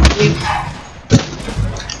I build, please?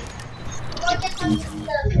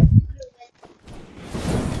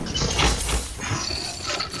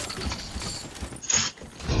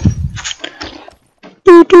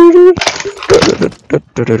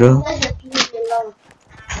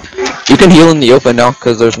 You can heal in the open now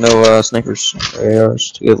because there's no snipers or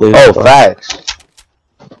ARs to get laid. Oh, facts.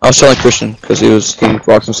 I was telling Christian because he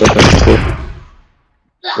walked himself in. Cool.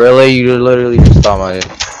 Really? You literally just stopped my head.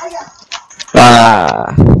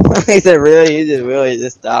 Ah. He said, really? You just really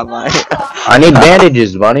just stopped my. I need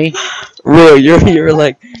bandages, bunny. Really? You're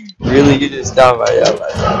like, really? You just stopped my.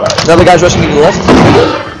 Is that the guys rushing to the left?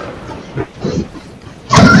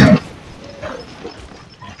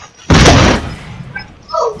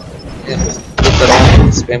 Yeah, just put that on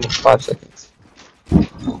and spam it for 5 seconds.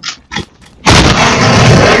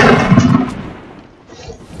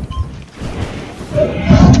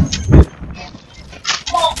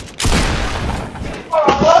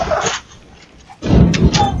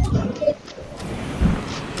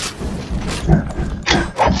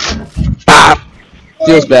 Ah!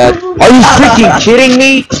 Feels bad. Are you freaking kidding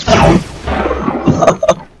me?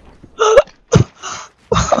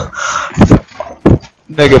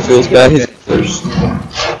 Mega feels bad. He's thirsty.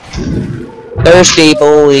 Thirsty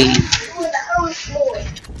boy.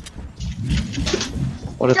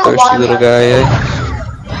 What a thirsty little guy, eh?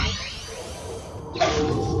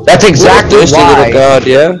 That's exactly Thirsty why little god,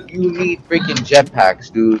 yeah? you need freaking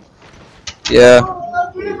jetpacks, dude. Yeah.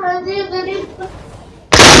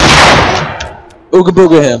 Ooga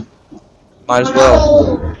booga him. Might as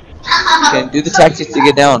well. You can do the tactics to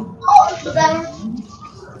get down.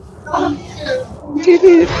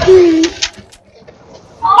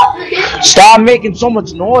 Stop making so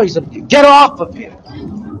much noise. Get off of here.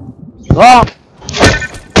 Oh.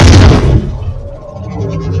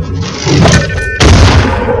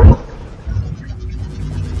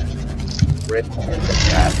 Rip.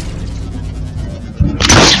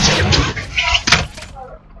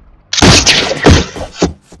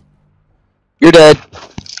 You're dead.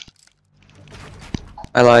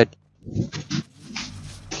 I lied.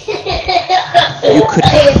 You could.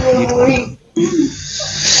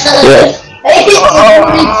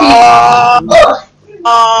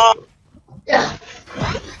 Yeah.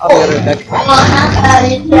 I'll be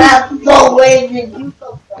right back. No way did you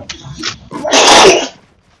come from?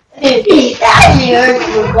 That hurts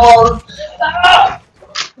your balls.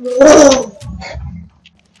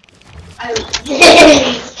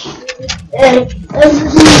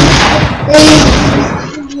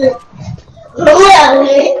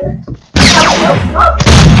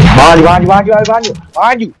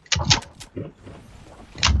 Behind you.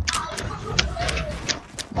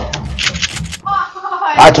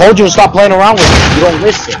 I told you to stop playing around with me. You don't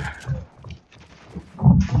listen.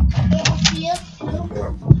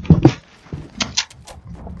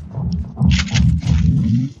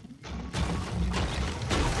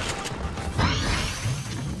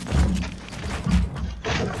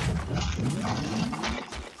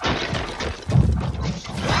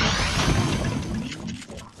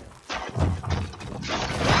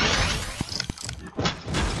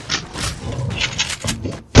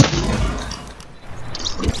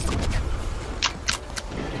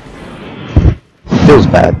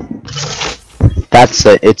 feels bad.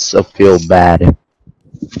 It's a feel bad.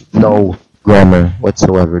 No grammar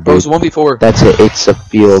whatsoever, Bro, it's dude. a 1v4. That's it. It's a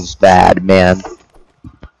feels bad, man.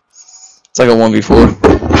 It's like a 1v4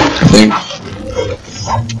 thing.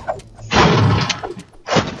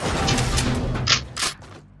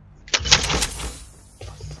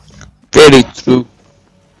 Very true.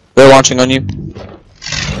 They're launching on you.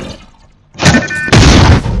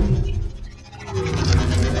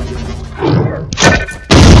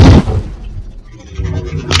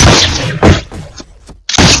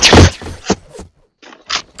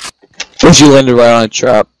 But you landed right on a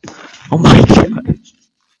trap. Oh my god.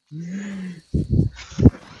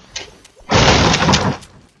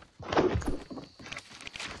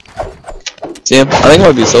 See him? I think it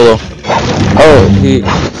might be solo. Oh, he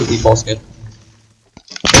default skin.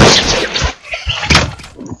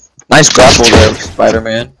 Nice grapple there,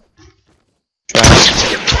 Spider-Man.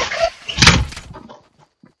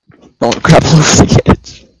 Don't grapple over the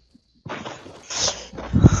edge.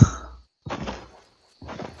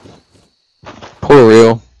 Poor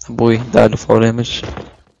Rio. That boy died to fall damage.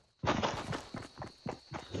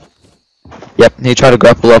 Yep, he tried to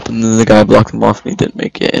grapple up and then the guy blocked him off and he didn't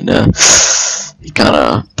make it, and he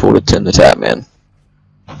kinda pulled it in the tap, man.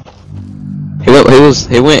 He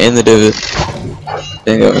went in the divot.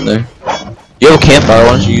 Didn't go in there. You have a campfire,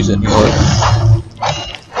 why don't you use it in your work?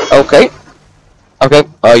 Okay. Okay,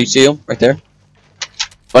 you see him right there?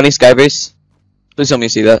 Funny skybase. Please tell me you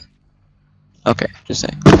see that. Okay, just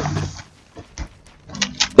saying.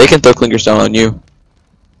 They can throw clinkers down on you.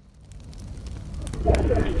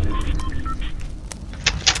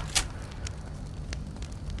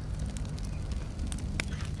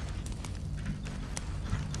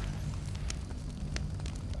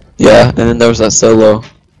 Yeah, and then there was that solo.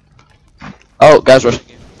 Oh, guys rushing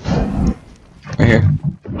you. Right here.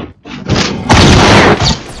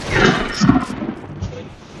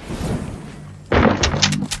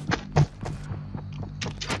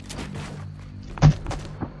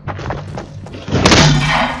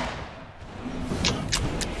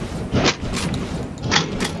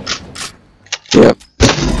 Yep.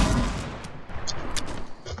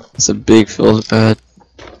 It's a big feels bad.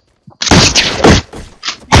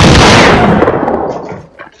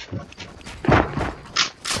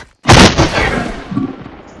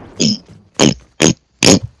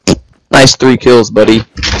 Nice 3 kills, buddy.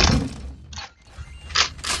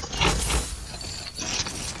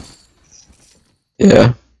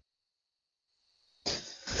 Yeah.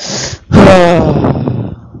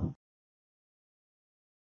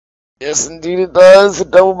 Yes, indeed it does. The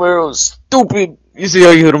double barrel is stupid. You see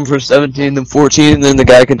how you hit him for 17, then 14, and then the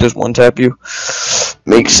guy can just one tap you.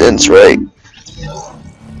 Makes sense, right?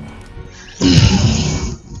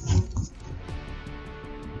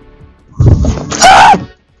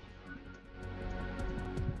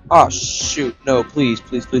 Oh shoot, no, please,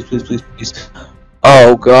 please, please, please, please, please.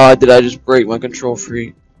 Oh god, did I just break my control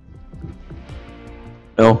free?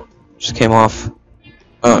 No, just came off.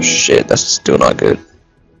 Oh shit, that's still not good.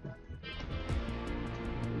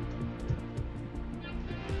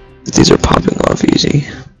 These are popping off easy.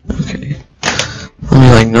 Okay. Let me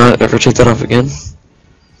like not ever take that off again.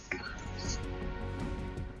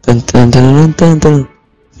 Dun dun dun dun dun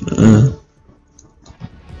dun.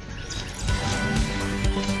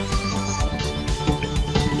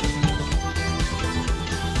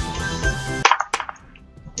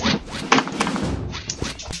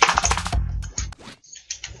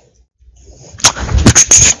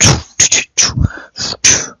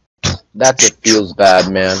 That's it feels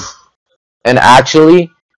bad, man. And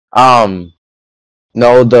actually, no,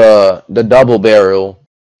 the double barrel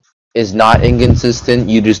is not inconsistent.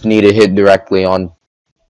 You just need to hit directly on.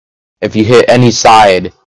 If you hit any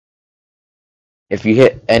side, if you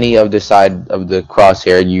hit any of the side of the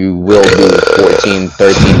crosshair, you will do 14,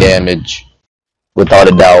 13 damage,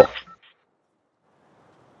 without a doubt.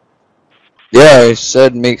 Yeah, I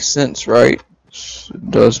said makes sense, right?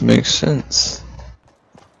 It does make sense.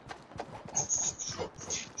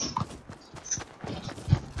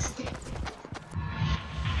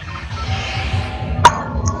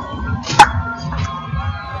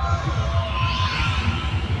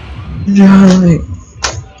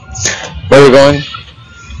 Where are we going?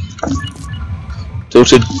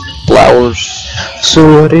 Tilted flowers.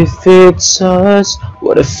 So what if it's us?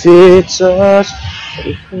 What if it's us? What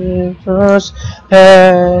if it's us?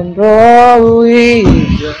 And all we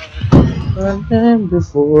done and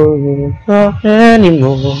before we not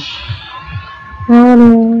anymore.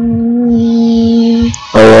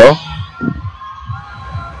 Hello?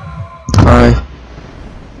 Hi.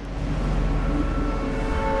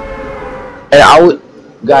 And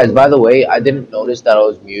Guys, by the way, I didn't notice that I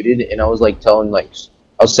was muted, and I was like I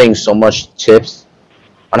was saying so much tips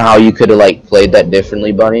on how you could have like played that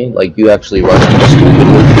differently, Bunny. Like you actually rushed me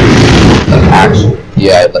stupidly. Actually,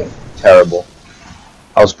 yeah, like terrible.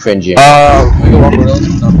 I was cringing. We go walk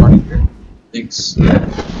around. I'm running here. Thanks. Oh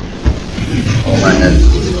my head.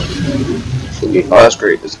 Oh, that's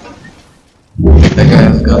great. That guy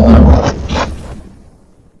has a gun now.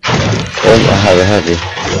 Oh, I have a heavy.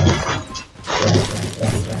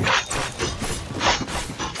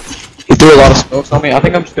 He threw a lot of smokes on me. I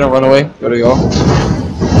think I'm just gonna run away. Go to y'all.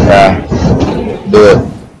 Yeah, do it.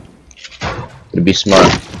 It'd be smart.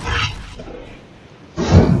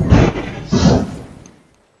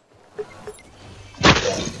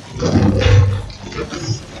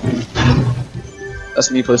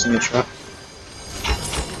 That's me placing a trap.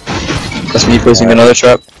 That's me placing another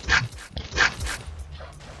trap.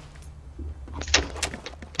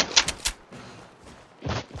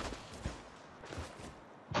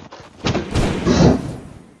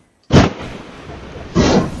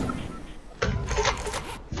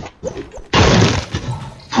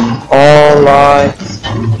 All I,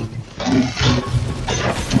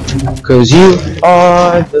 cause you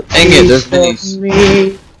are the Dang it, there's piece minis. of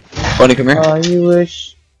me. Bunny, come here. I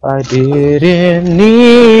wish I didn't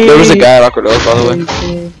need. There was a guy at Awkward Oak, by the way.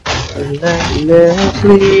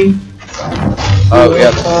 Relentlessly. Oh,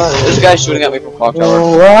 yeah. There's a guy shooting at me from Clock Tower.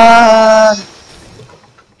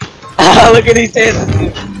 Oh, Look at these hands.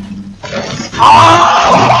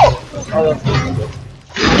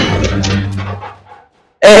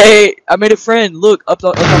 Hey, I made a friend. Look, up.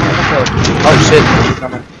 Oh, shit.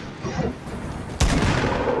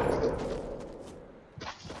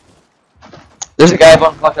 There's a guy up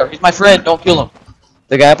on Clock Tower. He's my friend. Don't kill him.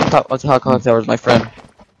 The guy up on top of Clock Tower is my friend.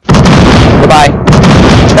 Goodbye.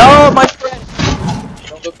 No, my friend.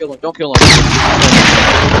 Don't kill him. Don't kill him.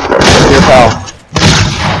 Your pal.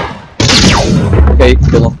 Okay, you can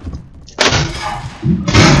kill him.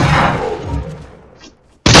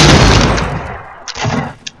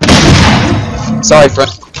 Sorry,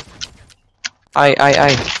 friend. I.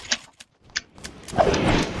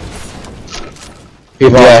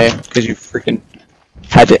 Yeah, because you freaking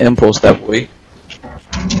had to impulse that boy.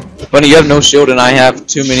 Bunny, you have no shield and I have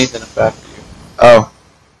 2 minis and a fat for you. Oh.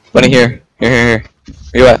 Bunny, here. Here.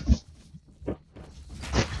 Where you at?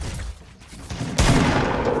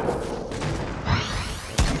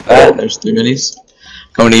 There's 3 minis.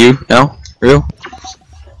 Coming to you now? Real?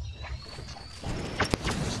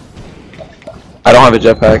 I don't have a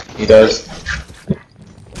jetpack. He does.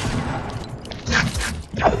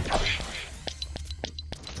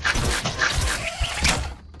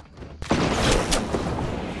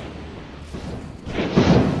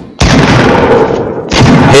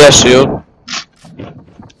 He has shield.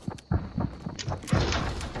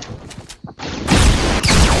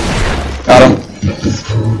 Got him.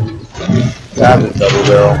 that's a double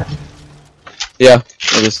barrel. Yeah,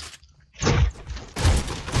 it is.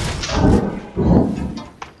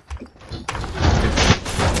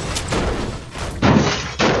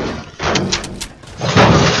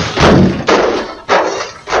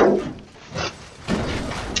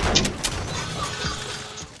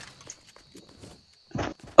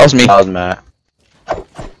 That was me. That was Matt.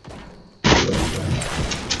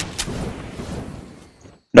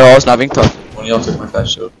 No, I was not being tough. One of y'all took my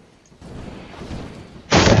fast shield.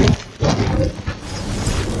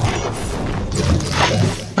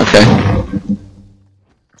 Okay.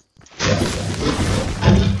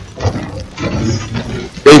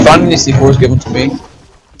 If you find any C4s, give them to me.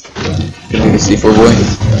 Give me the C4 boy.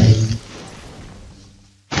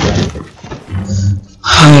 I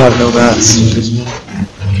have no mats.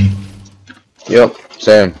 Yep,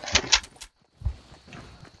 same.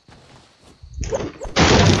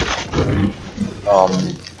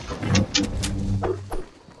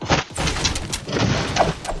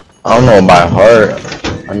 I don't know by heart.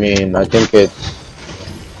 I mean, I think it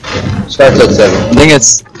starts at 7. I think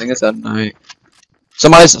it's at night.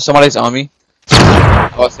 Somebody's on me.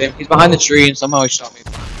 Oh, it's him. He's behind the tree and somehow he shot me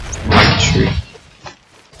behind the tree.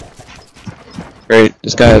 Great,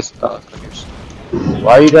 this guy has clickers.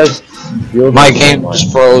 Why are you guys? My game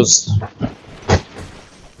just froze.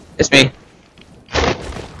 It's me.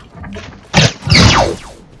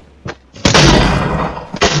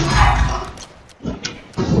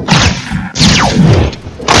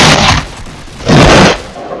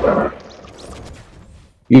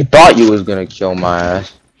 You thought you was gonna kill my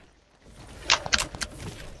ass.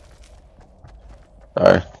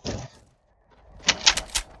 Sorry.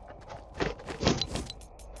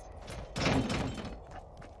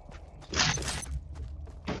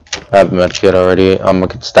 I have medkit already. I'm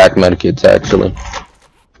gonna stack medkits actually.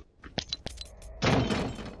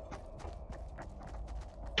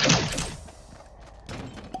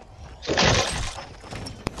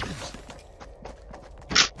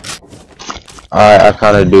 I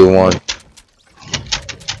kind of do want.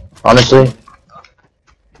 Honestly,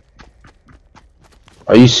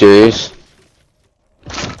 are you serious?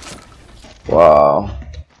 Wow.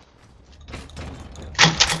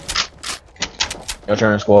 Your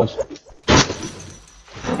turn, squads.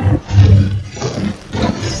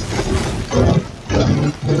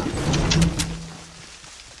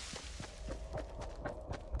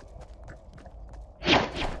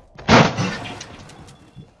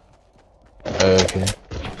 Okay.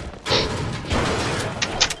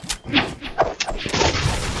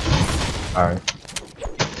 Alright.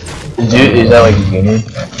 Is that like a junior?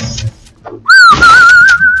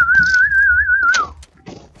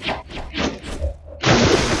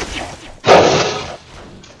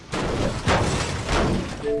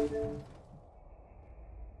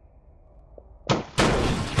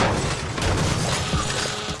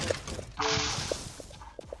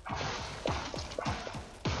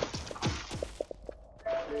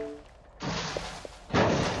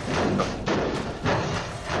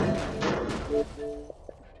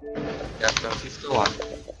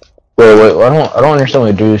 Wait, I don't understand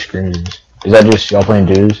what duos screams is. Is that just y'all playing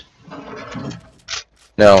duos?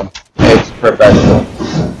 No, it's professional.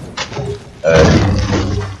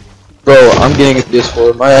 Bro, I'm getting a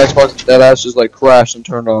PS4. My Xbox that ass just like crashed and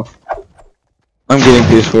turned off. I'm getting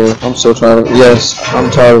PS4. I'm so tired of it. Yes, I'm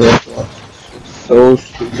tired of Xbox. It's so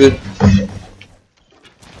stupid.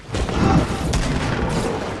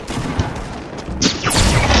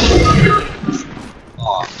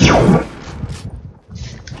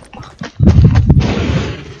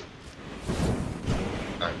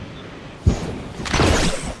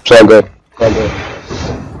 It's all good. It's all good.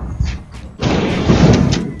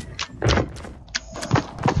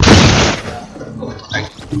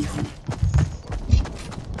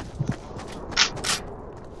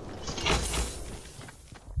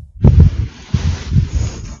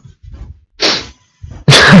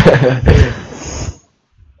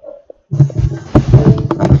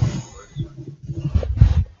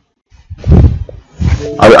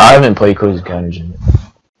 I haven't played Close Encounters yet.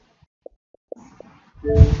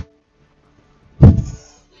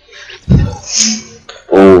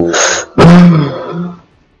 Ooh.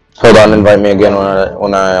 Hold on, invite me again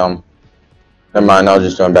when I Never mind, I was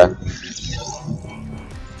just going back.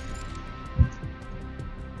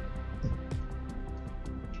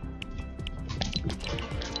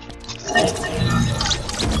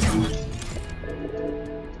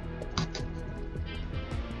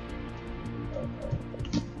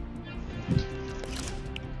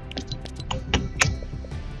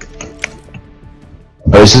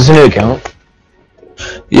 Oh, is this a new account?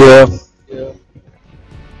 Yeah.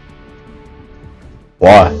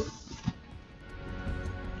 Why?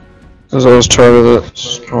 Because I was tired of that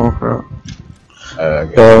small crap.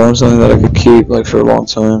 Okay. Yeah, I wanted something that I could keep like for a long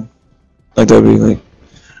time. Like that'd be like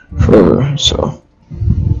forever, so.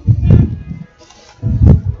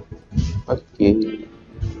 Okay.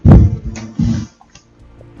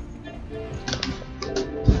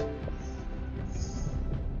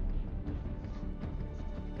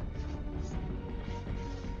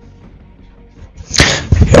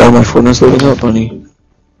 Yeah, my Fortnite's loading up, honey.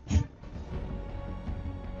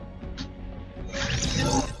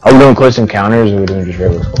 Are we doing Close Encounters or are we doing just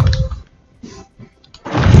regular squads?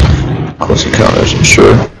 Close encounters, I'm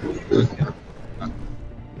sure.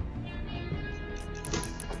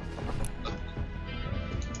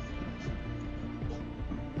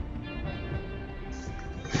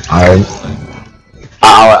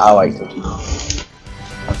 I like it.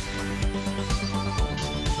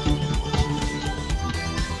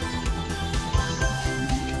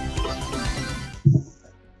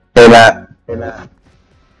 Hey Matt.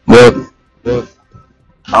 What?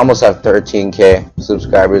 I almost have 13K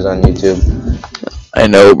subscribers on YouTube. I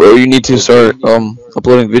know, bro. You need to start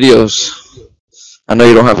uploading videos. I know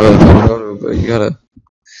you don't have a photo, but you gotta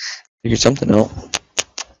figure something out.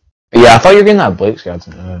 Yeah, I thought you were getting that Blake Scouts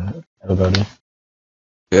everybody.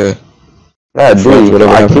 Yeah. Yeah, dude,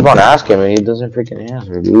 Whatever I happened. keep on asking him and he doesn't freaking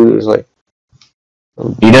answer, dude. It's like,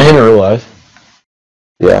 You know him in real life?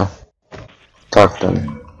 yeah. Talk to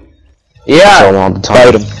him. Yeah. Tell him all the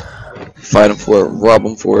time. Fight him. Fight him for it. Rob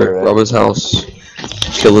him for it. Rob his house.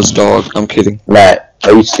 Kill his dog. I'm kidding. Matt,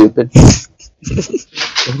 are you stupid?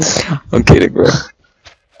 I'm kidding, bro.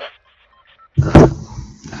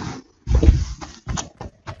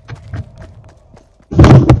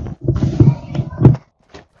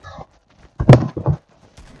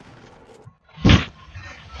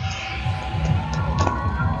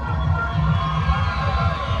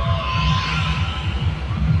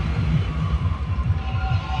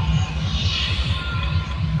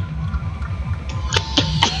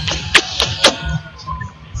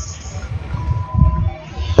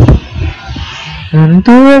 and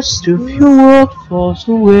the rest of your world falls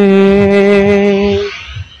away.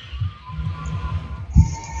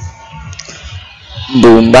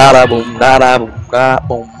 Boom ba da boom da da boom ba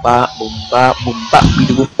boom ba boom ba boom ba be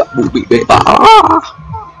boom ba boom be ba.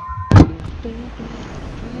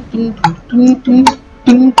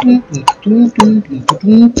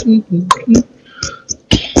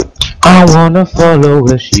 I wanna follow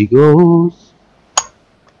where she goes.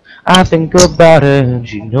 I think about her and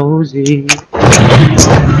she knows it.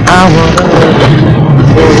 I wanna let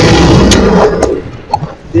her go.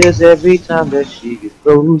 Feels every time that she gets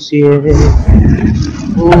close, yeah.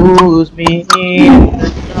 Pulls me in the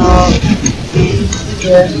dark, keeps me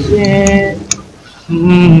guessing.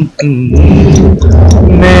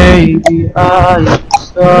 Maybe I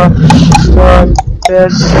start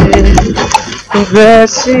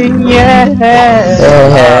confessing, yeah.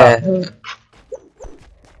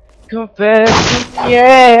 Confessing,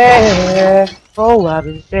 yeah. Oh, I've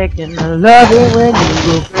been faking. I love it when you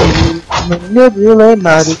go crazy. Manipulate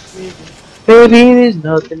my decisions. Baby, there's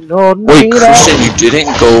nothing holding Wait, me Christian, down. you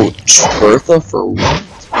didn't go to Bertha for what?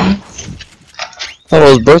 Thought it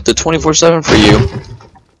was Bertha 24/7 for you.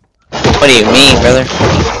 What do you mean, brother?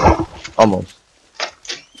 Almost.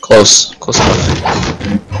 Close enough.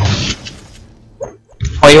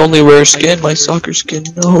 I only wear skin, my soccer skin.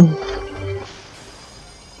 No.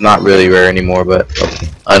 Not really rare anymore, but okay.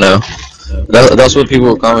 I know. That's what people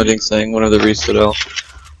were commenting, saying whenever they reached it out.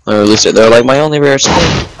 Or at least they're like, my only rare skin.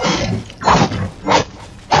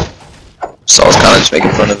 So I was kind of just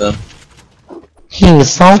making fun of them. He's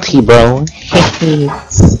salty, bro.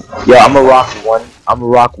 Yeah, I'm gonna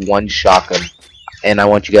rock one shotgun, and I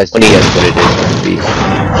want you guys to guess what it is. Please.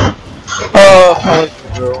 Oh,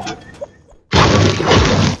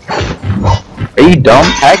 Are you dumb?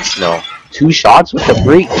 Heck no. 2 shots with the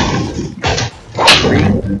break.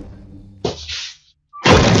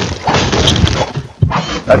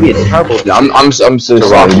 That'd be a terrible. I'm so to sorry.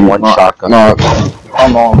 rock Dude. one shotgun. No,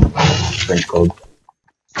 come on. Drink code.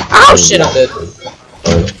 oh shit, I'm dead.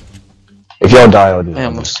 If y'all die, I'll I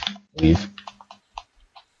almost. just leave.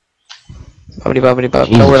 Bobbity bobbity bob.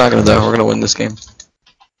 No, we're not gonna die. We're gonna win this game.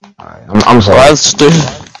 Alright, I'm sorry. Let's do. If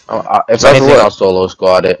So for anything, what? I'll solo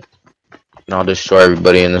squad it, and I'll destroy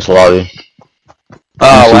everybody in this lobby.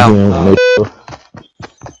 Oh wow.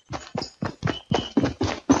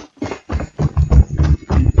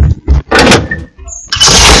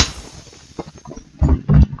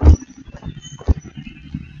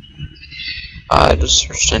 I just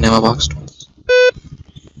searched in ammo box twice.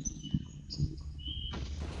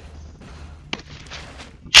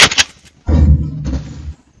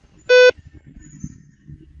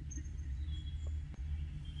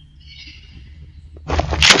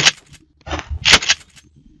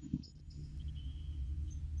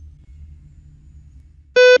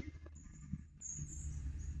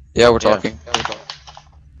 Yeah, we're talking.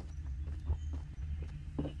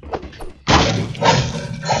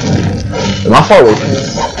 Am I far away from you?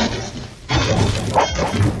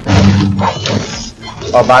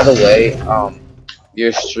 Oh, by the way,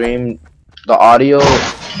 your stream, the audio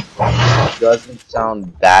doesn't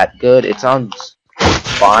sound that good. It sounds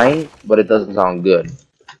fine, but it doesn't sound good.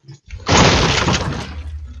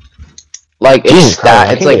 Like it's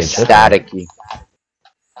it's like staticky.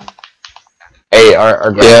 Hey,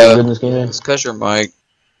 are graphics good in this game? It's cause your mic.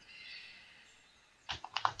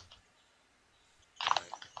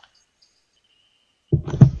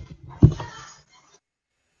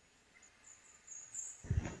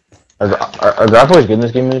 Are graphics good in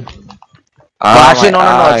this game, man? Actually, no.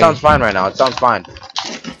 It sounds fine right now. It sounds fine.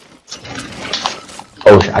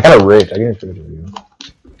 Oh shit, I got a rift. I can figure it out.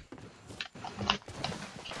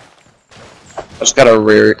 I just got a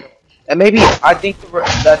rear. And maybe I think the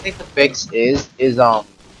fix is the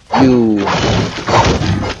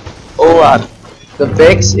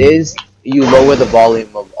fix is you lower the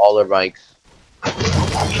volume of all the mics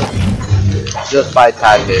just by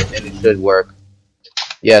tad bit, and it should work.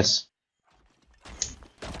 Yes.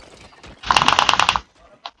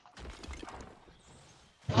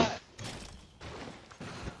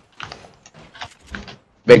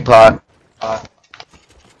 Big pot.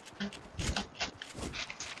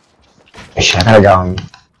 Shit, I gotta go.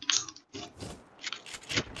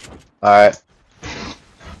 Alright.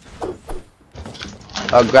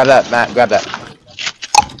 Oh, grab that, Matt. Grab that.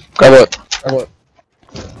 Grab what?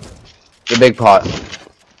 The big pot.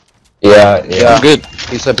 Yeah. I'm good.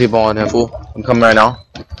 He said people on him. Cool. I'm coming right now.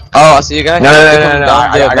 Oh, I see you guys. No.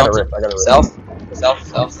 I got a rift. I got a rift.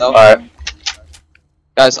 Self. Alright.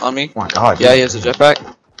 Guys, on me. Oh my god. Yeah, he has a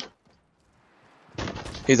jetpack.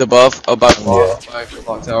 He's above by Yeah.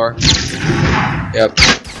 clock tower. Yep.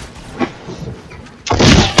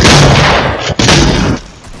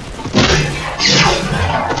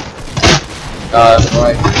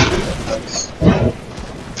 Right.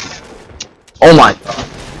 Oh my god.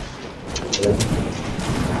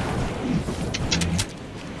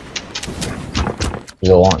 There's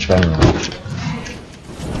a launch pad now.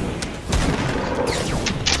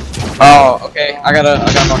 Oh, okay. I gotta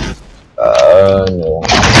knock this. No.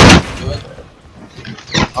 Do it.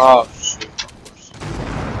 Oh shoot.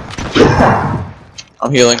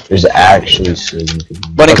 I'm healing. There's actually so many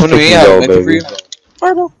people. Buddy, come to me. I have a go, medkit for you. baby.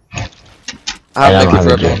 Fireball. I And I have a don't medkit for have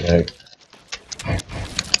a everyone. jetpack.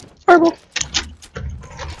 Fireball.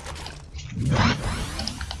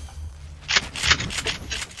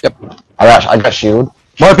 Yep. I got shield.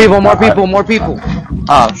 More people, more people, more people.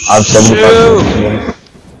 Oh I've shoot. 75%.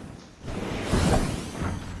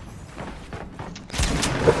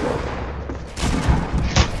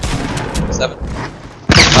 Seven.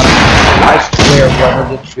 I swear,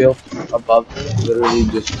 whoever just built above me literally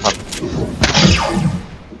just covered me.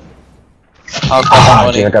 I'll Ah,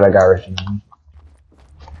 call dude, I money. got a guy rushing me.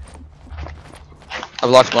 I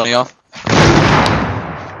blocked money off.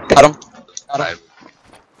 Got him. Got him.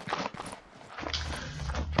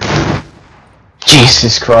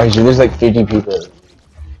 Jesus Christ, dude, there's like 50 people.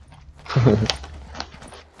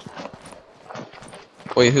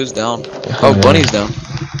 Wait, who's down? Oh, Bunny's down.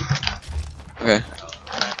 Okay.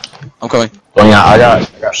 I'm coming. Well, yeah, I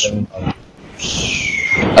got 7.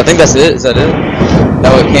 I think that's it. Is that it?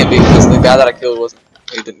 No, it can't be because the guy that I killed wasn't.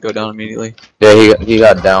 He didn't go down immediately. Yeah, he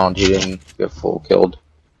got downed. He didn't get full killed.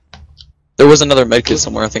 There was another medkit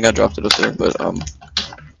somewhere. I think I dropped it up there, but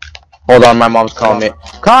Hold on, my mom's calling me.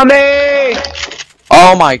 Coming!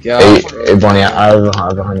 Oh my god. Hey, Bonnie, I have a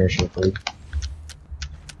 100 shield for you.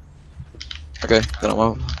 Okay, then I'm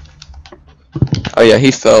out. Oh yeah,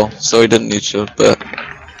 he fell, so he didn't need shield, but.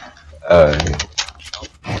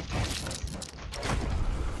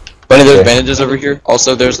 Bunny, there's Okay. bandages over here.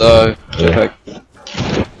 Also, there's a jetpack.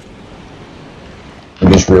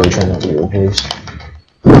 I'm just really trying not to get replaced.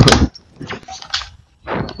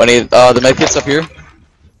 Bunny, the medkit's up here.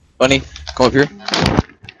 Bunny, come up here.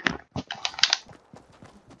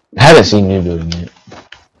 I haven't seen you doing it.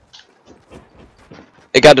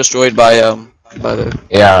 It got destroyed by the.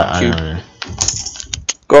 Yeah, I Cute. know.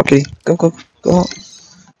 Go up, kitty. Go out.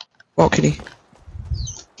 Go out, kitty.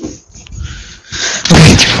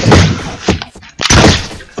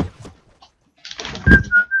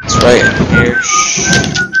 It's right in here.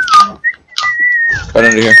 Right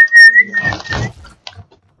under here.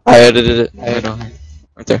 I edited it. Right down here.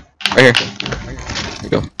 Right there. Right here. There you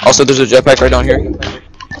go. Also, there's a jetpack right down here.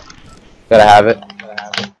 Gotta have it.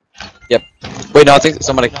 Yep. Wait, no, I think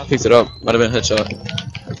somebody picked it up. Might have been a headshot.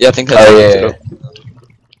 Yeah, I think Oh, headshot picked yeah. it up.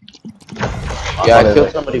 Yeah, I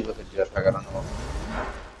killed somebody with a jetpack. I don't know.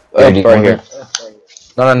 Yeah, It's right here.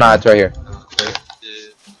 No, it's right here.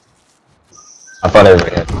 I thought it was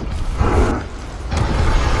right.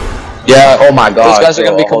 Yeah. Oh my god. Those guys are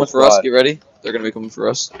gonna be bro, coming oh for us. god. Get ready. They're gonna be coming for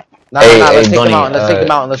us. No, Hey, let's hey, take Bunny, the mountain. Let's take the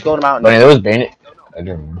mountain. Let's go to the mountain. Bunny, there was bandit. I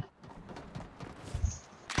don't remember.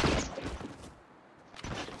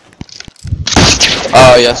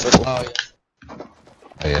 Oh yeah, circle. Oh,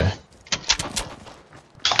 yeah.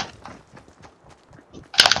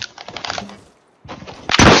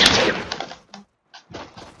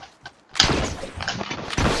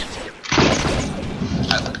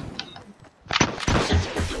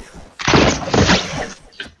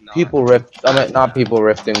 People not people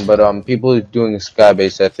rifting, but people doing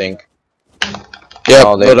skybase, I think. Yeah,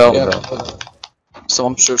 Oh, they- but so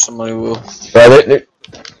I'm sure somebody will. Bro,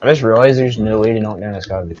 I just realized there's no way to knock down a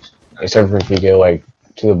sky base. Except for if you go, like,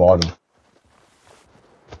 to the bottom.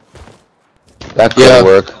 That could Yeah.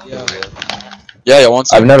 work. Yeah,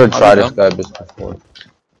 once. I've never I'll tried be a down. skybase before.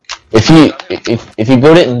 If you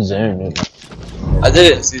build it in zone, it, I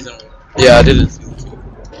did it in season 1. Yeah, I did it in season 2.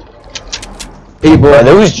 People, Bro,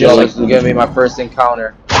 there was yo, just this is gonna be my first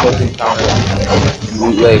encounter.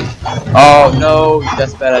 Loot Lake. Oh no,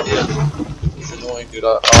 that's a bad idea. It's annoying, dude.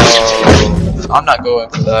 I'm not going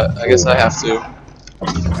for that. I guess I have to.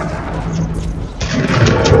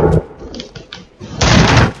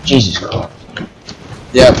 Jesus Christ.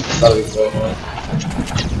 Yeah, that'll be so annoying.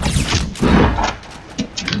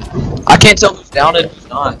 I can't tell who's down and who's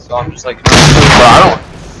not, so I'm just like, bro, I don't.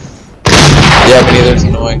 Yeah, me neither. It's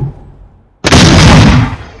annoying.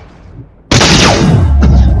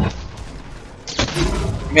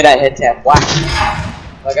 Give me that head tap. Whack.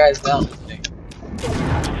 That guy's down.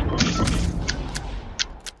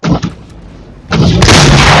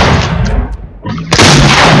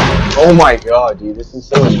 Oh my god, dude, this is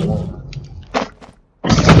so annoying.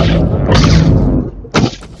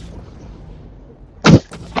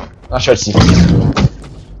 Not sure to see.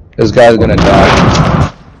 This guy's gonna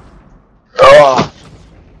die. Oh,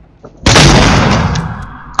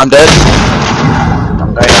 I'm dead.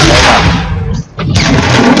 I'm dying.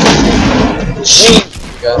 Shame,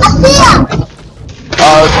 you guys.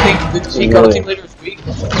 The team color team leader is weak.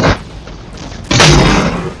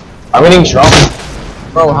 I'm getting trouble.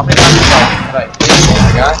 Bro, how many times did I hit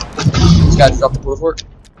my guy? This guy dropped the portal fort.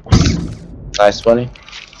 Nice, funny.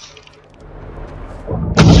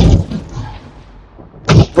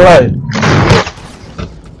 What?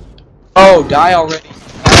 Oh, die already.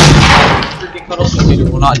 Freaking cuddle team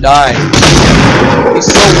leader will not die. He's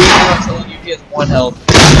so weak, I'm telling you, he has 1 health.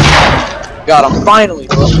 God, I'm finally,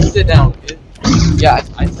 bro. Sit down, kid. Yeah,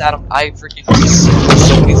 I sat him. I freaking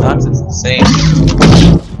so many times, it's insane.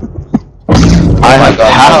 I have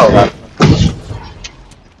how?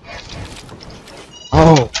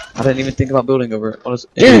 Oh, I didn't even think about building over it. What is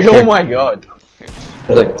Dude, oh my god.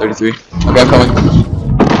 There's like 33. Okay, I'm coming.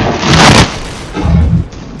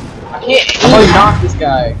 I can't knock this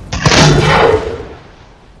guy.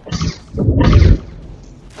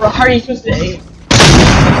 Bro, how are you supposed to aim?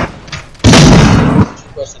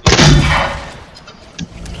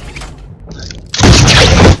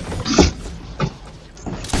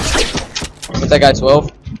 Hit that guy 12.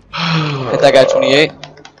 Hit that guy 28.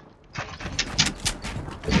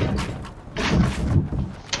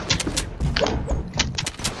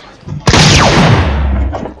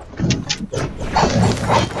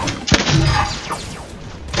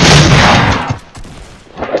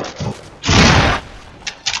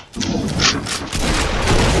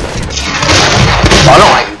 I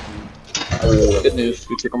don't like Good news,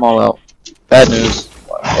 we took them all out. Bad news.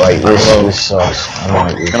 Like this sucks. I don't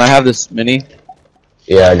like this. Can I have this mini?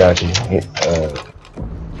 Yeah, I got you.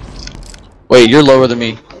 Wait, you're lower than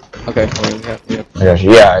me. Okay, yeah. I got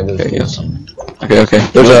you. Yeah, I do. Okay, yes. Okay.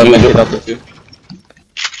 There's a medkit out there too.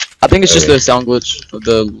 I think it's just a sound glitch of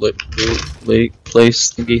the lake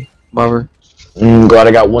place thingy, whatever. Glad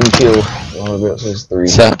I got 1 kill. Oh, it says 3.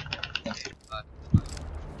 Set.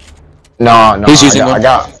 No, He's using I one.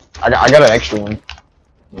 got an extra one.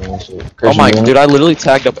 Yeah, Oh my, dude, I literally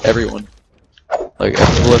tagged up everyone. Like,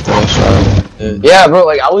 every bullet that I shot. Yeah, bro,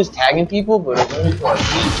 like, I was tagging people, but it was only for a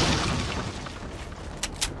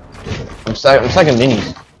I'm second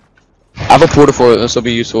minis. I have a porta fort, this will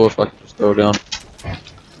be useful if I can just throw it down.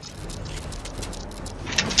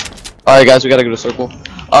 Alright guys, we gotta go to circle.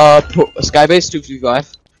 Skybase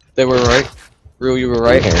 255. They were right. Real, you were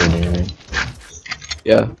right.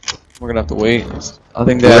 Yeah. We're gonna have to wait. I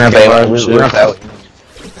think they have to.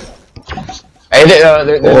 Hey,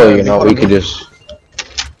 Or you know, we could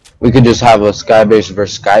just have a Skybase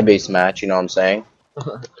versus Skybase match. You know what I'm saying?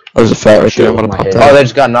 There's a fat right there. I'm gonna pop Oh, that. they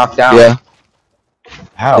just got knocked down. Yeah.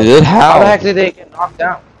 How? They did? How the How? heck did they get knocked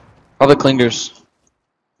down? All the clingers.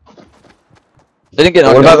 They didn't get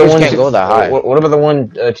What knocked about down. the one? Can't go that high. What about the one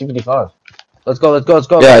 255? Let's go.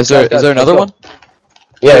 Yeah, is there another one?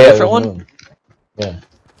 Yeah, a yeah. different there's one? Yeah.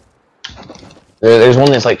 There's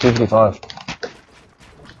one that's like 255.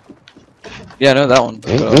 Yeah, I know that one.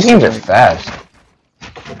 These games are fast.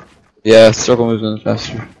 Yeah, circle moves in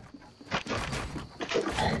faster.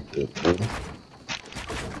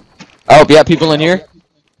 Oh, yeah, people in here?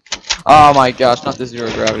 Oh my gosh, not the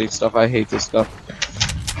zero gravity stuff. I hate this stuff.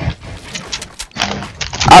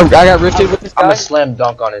 I got rifted with this I'm guy. gonna slam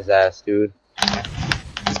dunk on his ass, dude.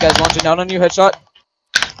 This guy's launching down on you, headshot.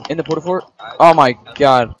 In the porta fort. Oh my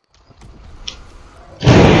god.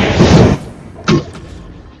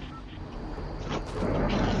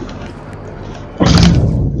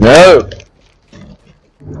 No.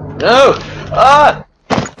 No. Ah.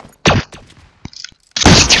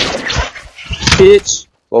 Bitch.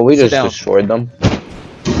 Well, we Sit just down. destroyed them.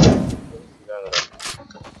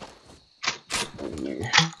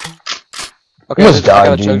 Okay, Almost I got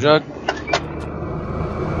a died, chug dude. jug.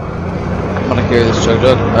 I'm gonna carry this chug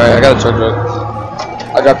jug. Alright, I got a chug jug.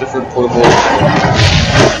 I dropped it for the porta fort.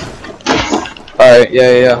 Alright,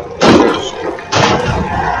 yeah.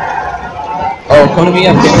 Oh, come to me,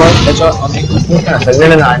 I'm candy bar. Headshot on me. No, I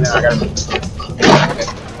got it. Okay, I'm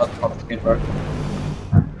about to pop the candy bar.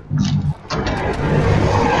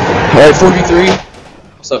 Alright, 4v3.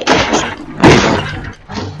 What's up?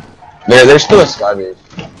 There's still a Skybase.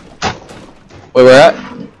 Wait, where at?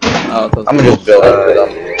 Oh, I'm gonna just build it for them.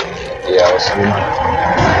 Yeah, let's see.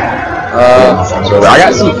 So I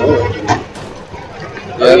got some.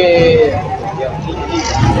 yeah.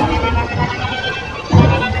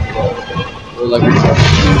 We're like,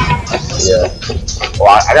 Yeah. Well,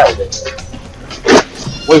 I got it.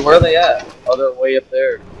 Wait, where are they at? Oh, they're way up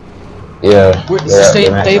there. Yeah.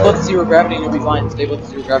 Stay above the zero gravity and you'll be fine. Stay above the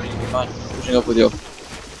zero gravity and you'll be fine. Pushing up with you.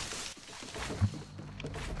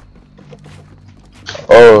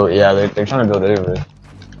 Oh yeah, they're trying to build over it.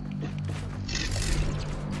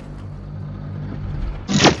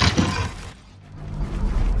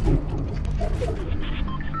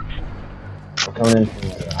 We're coming in from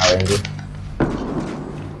the high angle.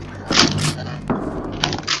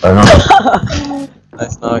 I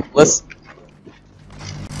Nice knock. Let's.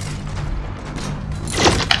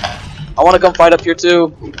 I want to come fight up here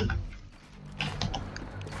too.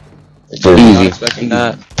 don't know. Not expecting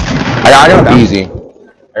that. I got a bouncer. Easy.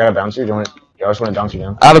 I got a bouncer. Do you want it? I just want to bounce you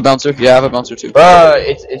down. I have a bouncer. Yeah, I have a bouncer too.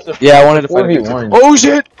 It's a Yeah, I wanted to fight a 4v1. Oh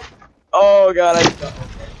shit! Oh god, I.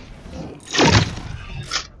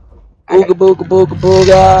 Booga booga booga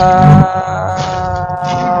booga.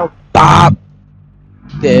 Bop.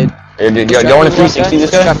 Dead. Hey, dude, y'all want a 360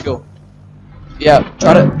 this guy? Go. Yeah,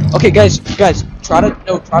 try to. Okay, guys, try to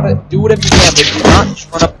do whatever you can, but do not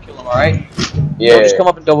just run up and kill him. All right? Yeah. Don't just come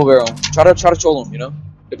up and double barrel him. Try to troll him. You know,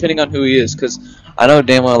 depending on who he is, because I know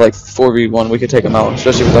damn well like 4v1 we could take him out,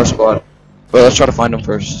 especially with our squad. But let's try to find him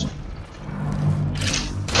first.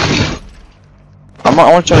 I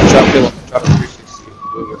want to try to trap kill him. Try to 360.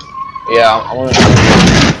 Yeah, I want to.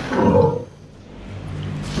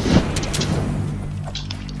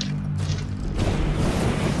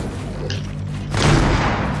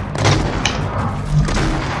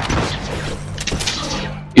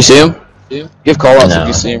 You see him? Give call outs No. if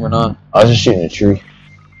you see him or not. I was just shooting a tree.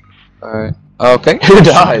 Alright. Okay. Who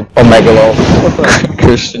died? Omega lol.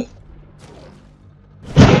 Christian.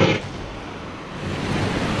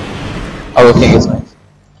 Oh, okay, it's nice.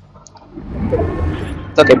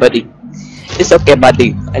 It's okay, buddy. It's okay,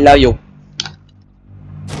 buddy. I love you.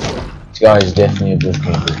 This guy is definitely a good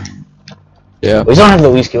camper. Yeah. We don't have the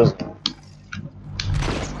least kills.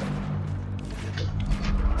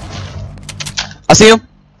 I see him.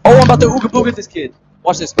 Oh, I'm about to ooga booga this kid.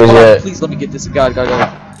 Watch this. Where's Come on, he at? please let me get this. God.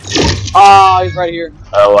 Ah, he's right here.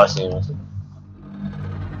 Oh, I see him.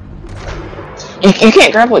 You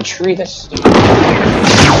can't grapple a tree. That's stupid.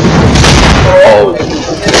 Oh.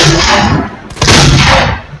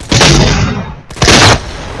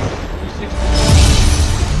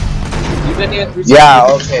 You've been here 360. Yeah,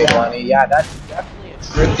 okay, Bunny. Yeah, that's definitely a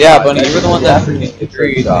trick. Yeah, shot. Bunny, you were the one that Definitely freaking a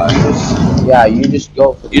trick agreed. shot. Yeah, you just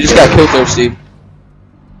go for You just got killed there, Steve.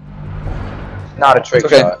 not a trick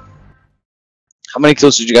Okay. shot. How many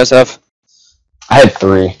kills did you guys have? I had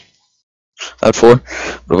 3. I had 4.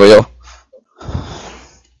 What about y'all?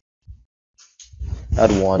 I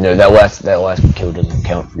had one. No, that last kill doesn't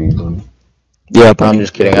count for you, dude. Yeah, I'm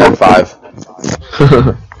just kidding. I had 5.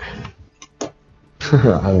 I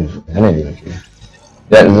didn't even care.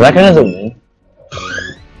 Does that count as a win?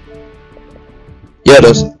 Yeah, it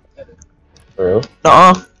does. For real?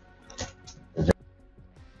 Nuh-uh.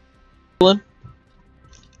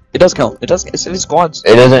 It does count. It does. It's in squads.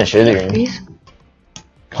 It doesn't show the green.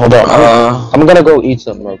 Hold on. I'm gonna go eat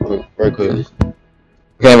something real quick. Very quick.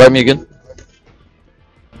 Okay, invite me again.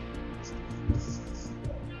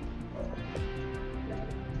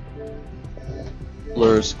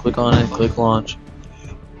 Blurs. Click on it. Click launch.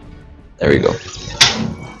 There we go.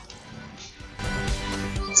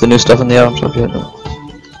 Is the new stuff in the item shop yet? No.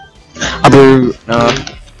 Abu. No.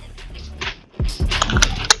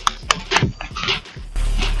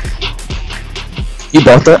 You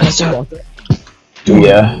bought that?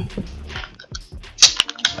 Yeah.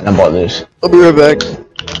 And I bought this. I'll be right back.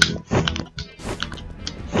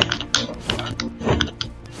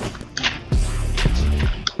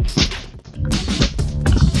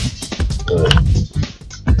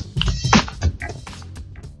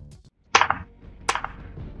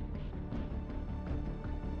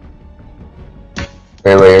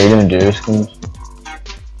 Wait, are you gonna do this?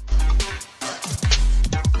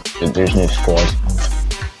 There's no squad.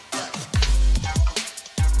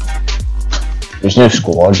 There's no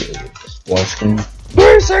squad skin.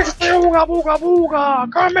 360 ooga booga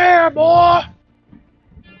booga. Come here, boy.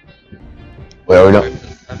 Wait,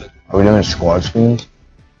 are we doing squad screens?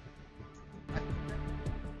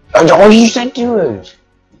 Oh, you said duos.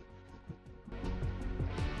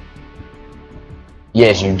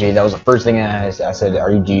 Yes, you did. That was the first thing I asked. I said,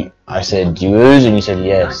 I said duos, and you said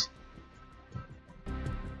yes.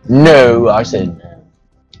 No, I said no.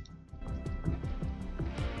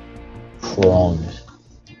 Promise.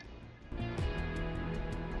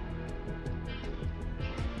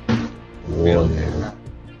 Real no.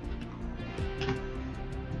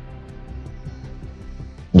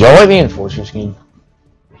 Do y'all like the enforcer scheme?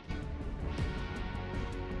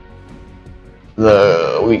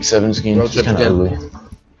 The week 7 skin. Road It's trip kind of skin. ugly.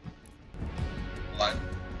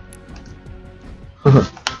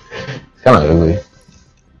 It's kind of ugly.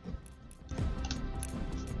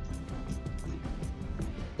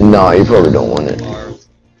 No, you probably don't want it.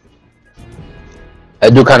 I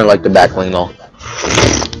do kind of like the back bling though.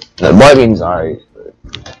 The white bean's alright.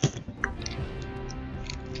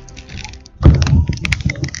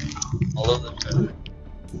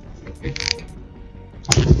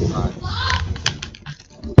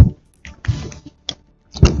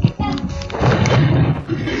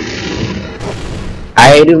 I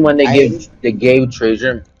hated when they gave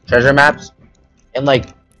treasure maps in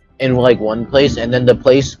like one place, and then the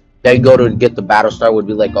place they go to get the battle star would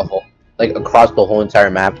be like a whole across the whole entire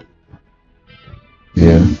map.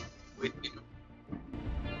 Yeah.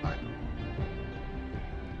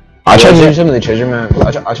 I tried to do some of the treasure map.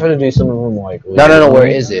 I tried to do some of them like. No. Where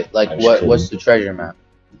is it? Like I just what's the treasure map?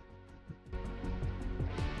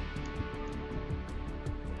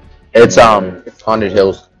 It's Haunted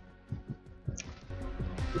Hills.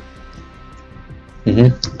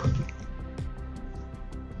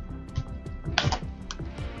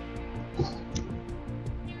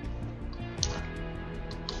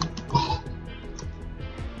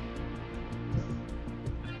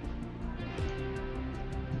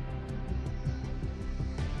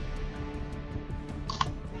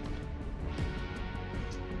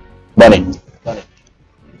 Bunny.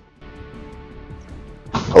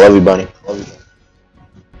 I love you, Bunny.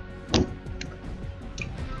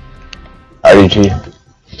 RDG.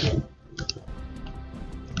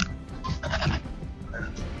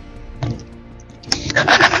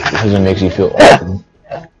 Because it makes you feel awesome.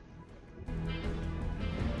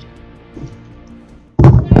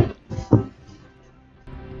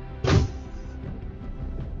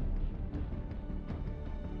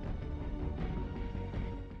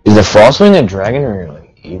 Is the Frostwing a dragon or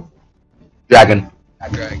like Eve? Dragon. I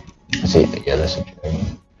see. Yeah, that's a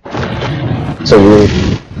dragon. So weird.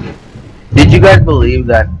 Did you guys believe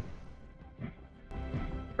that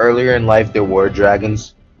earlier in life there were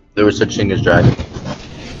dragons? There was such thing as dragons.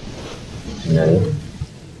 No.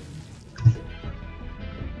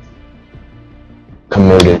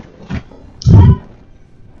 Commoted.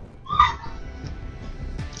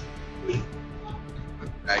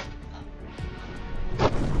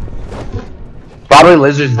 Probably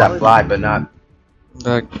lizards that fly, but not.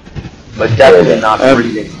 Back. But definitely not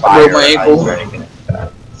breathing fire. broke my ankle. or anything like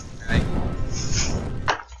that.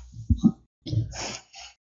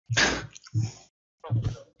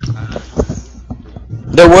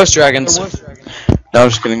 There was dragons. No, I'm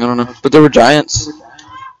just kidding. I don't know, but there were giants.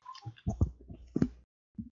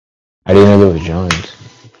 I didn't know there was giants.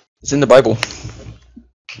 It's in the Bible.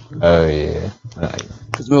 Oh yeah.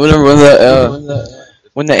 Because remember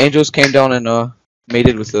when the angels came down and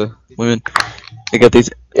mated with the women, they got these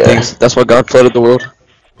things. That's why God flooded the world.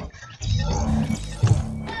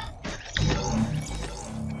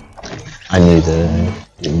 I knew that.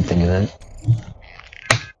 I didn't think of that.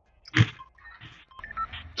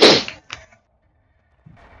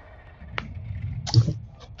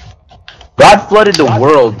 God flooded the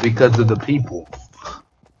world because of the people.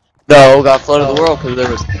 No, God flooded the world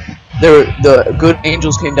because the good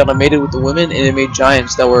angels came down and mated with the women, and it made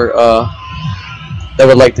giants that were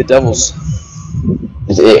like the devils.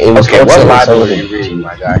 It was Okay, what also- Bible are you reading,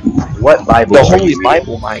 my guy? What Bible? The are you Holy reading?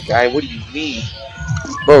 Bible, my guy. What do you mean,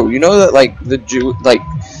 bro? You know that like the Jew, like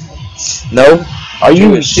no, Are you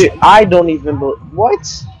Jewish. shit? I don't even believe.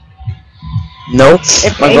 What? No,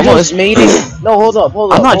 If my grandma angels is. mated, no, hold up.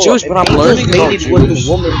 I'm not hold Jewish, up. but If I'm learning angels about mated with Jewish.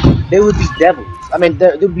 a woman, they would be devils. I mean,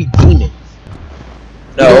 there would be demons.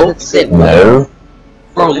 No, It's sin. No.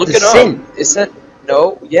 bro, look It's it a up. sin. It said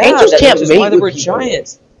no. Yeah, Angels can't that's mate why they with were people.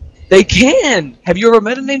 giants. They can. Have you ever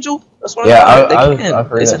met an angel? That's what Yeah, I'm saying. They can. I've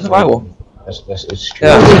heard It's that in the story. Bible. It's true.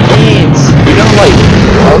 Yeah. You know,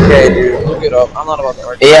 like, okay, dude, look it up. I'm not about to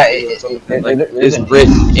argue. Yeah, with you or something. Like, there's it's an-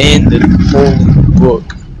 written in the holy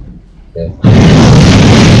book.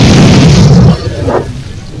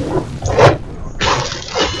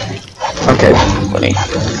 Okay, funny.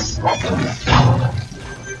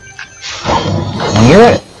 I hear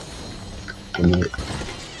it.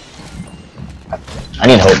 I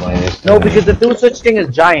need hope on this. No, because if there was such thing as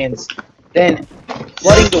giants, then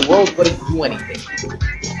flooding the world wouldn't do anything.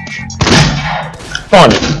 Fun.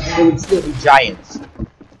 There would still be giants.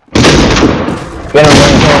 Get him,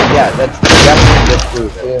 Yeah, that's definitely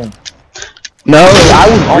disproven. yeah. No, I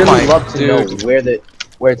would oh really my love to know dude.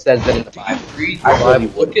 where it says that in the Bible. Read the I really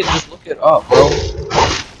Bible. would. Just look it up, bro.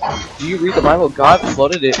 Do you read the Bible? God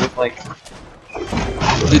flooded it with like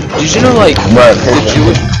Did you know like But the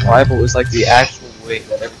Jewish Bible is like the actual way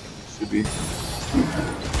that everything should be?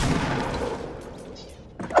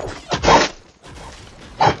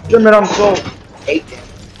 German, I'm so hate them.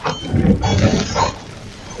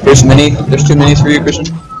 There's two minis for you, Christian.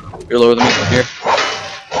 You're lower than me. Here.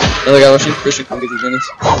 Another guy rushing. Christian, come get these minis.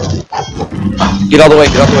 Get all the way.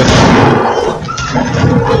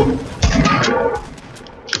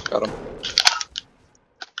 Got him.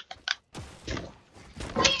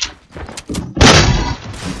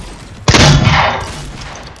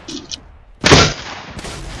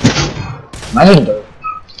 imagine though.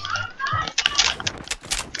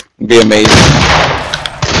 Be amazing.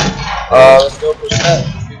 Let's go push that.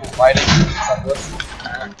 People fighting.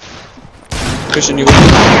 Christian, you win.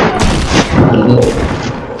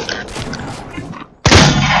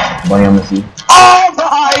 Bunny on the sea. Oh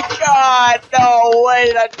my god! No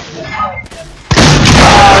way! That.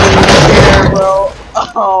 Oh, bro.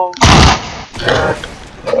 Oh my.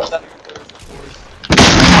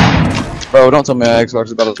 Bro, don't tell me my Xbox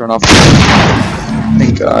is about to turn off.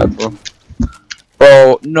 Thank God, bro.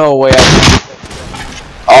 Bro, no way.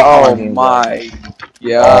 Oh my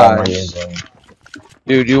gosh.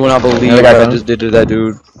 Dude, you will not believe what I just did to that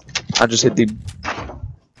dude. I just hit the.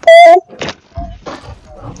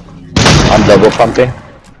 I'm double pumping.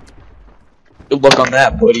 Good luck on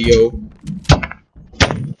that, buddy, yo.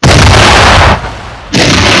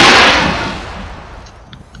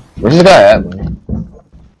 Where's this guy at, man?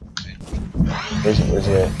 Where's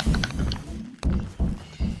he at?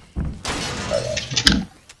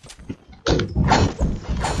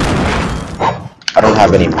 I don't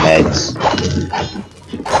have any meds.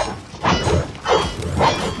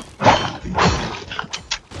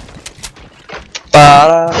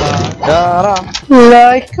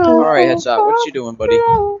 Alright, headshot. What you doing, buddy?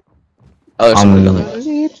 Oh, there's somebody down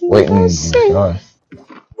there. Waiting.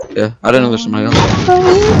 Yeah, I didn't know there's somebody down there.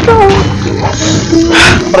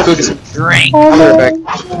 I'm gonna go get some drink. I'll be right back.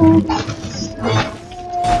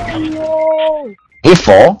 He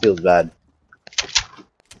fall? Feels bad.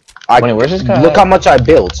 Where's this guy? Look how much I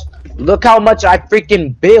built. Look how much I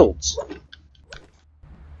freaking built.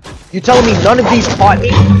 You telling me none of these caught me?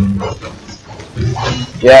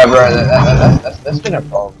 Yeah, bro. That's been a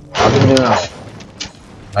problem. I've been doing that.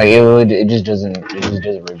 Like it just doesn't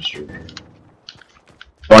register.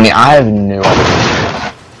 Bonnie, I have no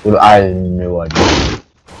idea. Dude, I have no idea.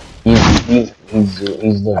 He's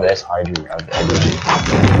the best hider I've ever seen.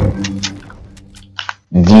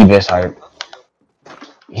 The best hider.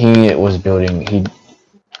 He was building.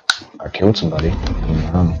 I killed somebody.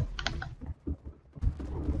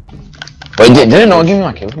 Wait, didn't no one give me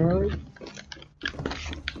my kill from earlier?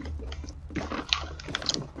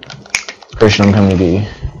 Christian, I'm coming to get you.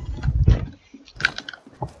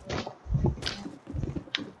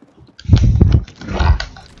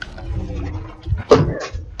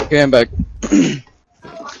 Okay, I'm back.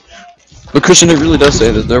 But Christian, it really does say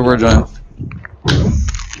that there were giants.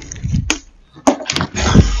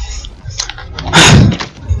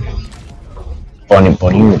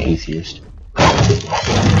 Bonnie, you're an atheist.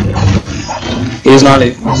 He's not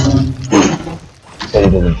atheist. He said he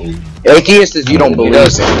doesn't believe. Atheist is you don't believe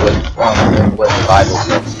does. in what the Bible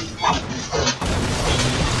says.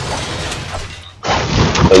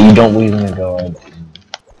 But you don't believe in a God.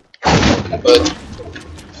 But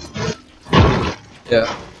yeah,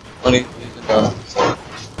 money believes in God. So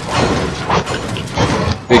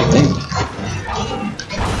big thing.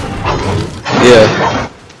 Yeah.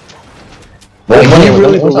 But When you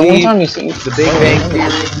really one believe time you see the Big Bang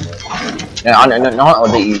Theory. Yeah, not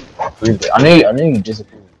that you proved it. I know you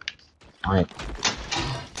disagree. Alright.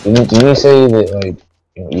 Didn't you say that like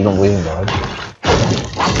you don't believe in God?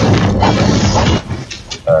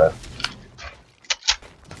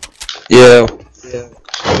 Yeah.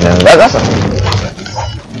 No, that's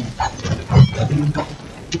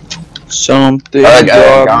Something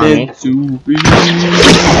got meant to be.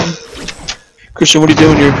 Christian, what are you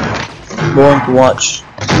doing here? Going to watch.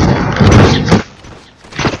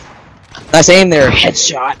 Nice aim there,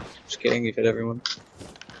 headshot. Just kidding, you hit everyone.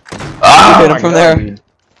 Ah, You hit him from there. Dude.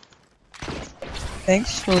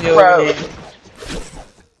 Thanks, Julio.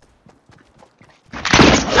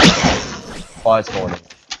 Oh, it's morning.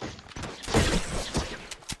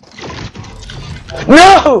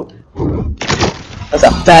 No! That's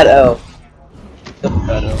a fat L. That's a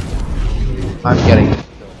fat L. I'm getting it.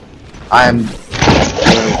 I'm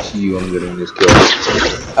guarantee you I'm getting this kill.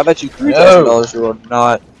 I bet you $3,000 you are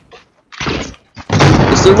not.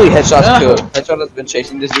 It's literally headshots kill. Headshot has been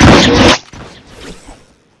chasing this dude for so long.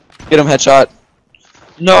 Get him, headshot.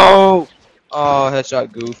 No! Oh,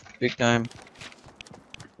 headshot goof. Big time.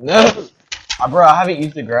 No! Bro, I haven't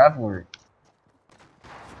used the grab word.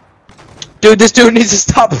 Dude, this dude needs to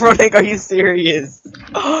stop running. Are you serious?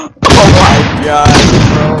 Oh my god,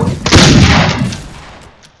 bro.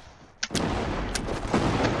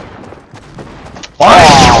 Oh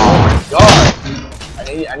my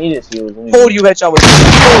god! I need to see what was Hold you headshot with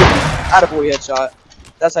attaboy headshot.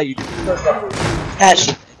 That's how you do it. Catch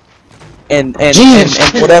and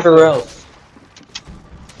whatever else.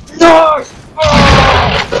 No!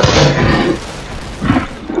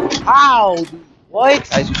 Ow! Dude. What?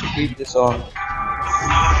 Guys, you should read this song.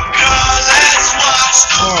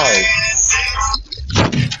 Oh.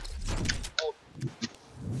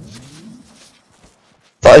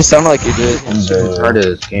 Thought it sounded like you did. I'm so tired of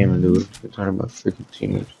this game, dude. I'm tired of my freaking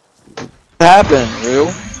teammates. What happened,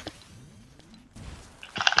 Real?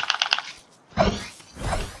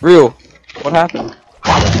 Real, what happened?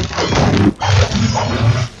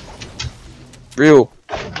 Real,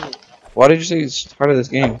 why did you say it's tired of this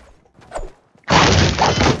game?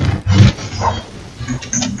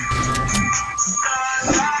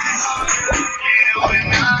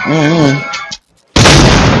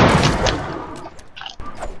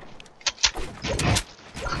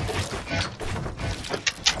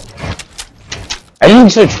 I think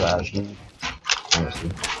he's so trash, dude.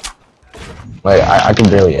 Honestly. Like, I can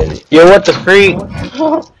barely edit. Yo, what the freak?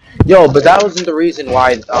 Yo, but that wasn't the reason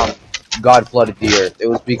why God flooded the earth. It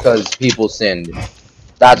was because people sinned.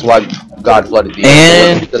 That's why God flooded the earth.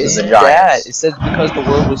 And It wasn't because of the that, giants. it says because the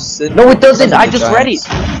world was sin. No, it doesn't. I because of just the read it.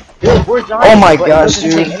 giants. Yo, we're giants. Oh my but it gosh,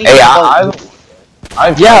 doesn't say dude. anything Hey, about-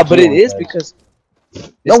 I've Yeah, talked but to it you is guys. because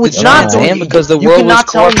No, it's not. and because the You world was cannot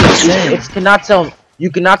tell me. corrupt with sin. It cannot tell. You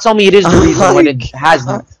cannot tell me it is the reason when it has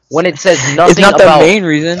when it says nothing It's not the about. main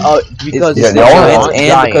reason. Because It's Yeah, the they all giants want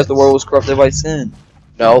and because the world was corrupted by sin.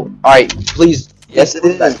 No. All right, please. Yes, it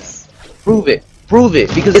prove that. is. Prove it. Prove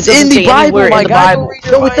it. Because It's it doesn't in the say Bible, anywhere my in the guy. Go Bible. read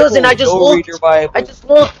your No, it doesn't. I Bible. just Go looked. read your Bible. I just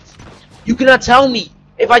looked. You cannot tell me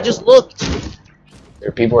if I just looked. There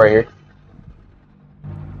are people right here.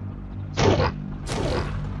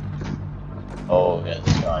 Oh, yeah,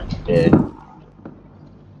 this guy's dead.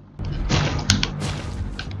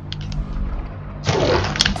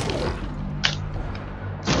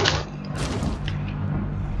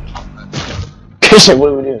 Christian, what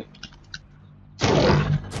do we do?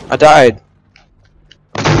 I died.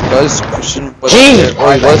 Because Christian was Jeez, there.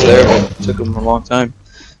 Or he was I there, hate but it took him a long time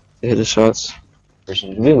to hit his shots. Christian,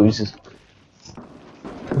 did we lose this?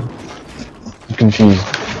 I'm confused.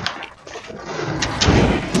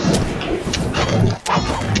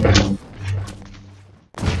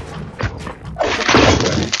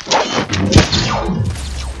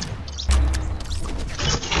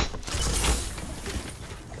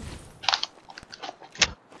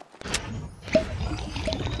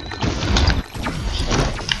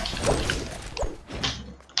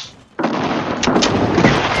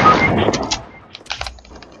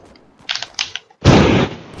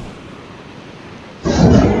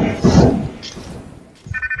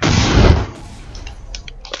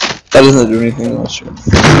 That doesn't do anything else. Sure.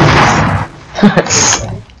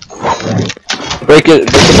 Break it.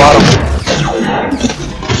 Break the bottom.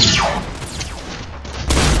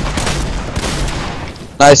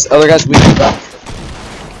 Nice. Other guys weak.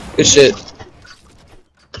 Good shit.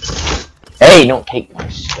 Hey, don't take my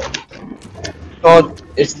stuff. Oh,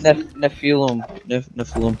 it's Nephilim.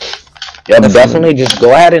 Nephilim. Yeah, but definitely just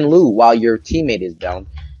go ahead and loot while your teammate is down,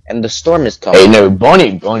 and the storm is coming. Hey, no,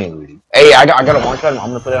 Bonnie looted. Hey, I got a one shot. I'm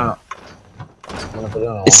gonna put it on. I'm gonna put it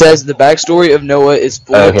on. It says the backstory of Noah is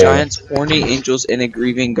full of Okay. giants, horny angels, and a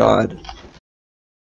grieving God.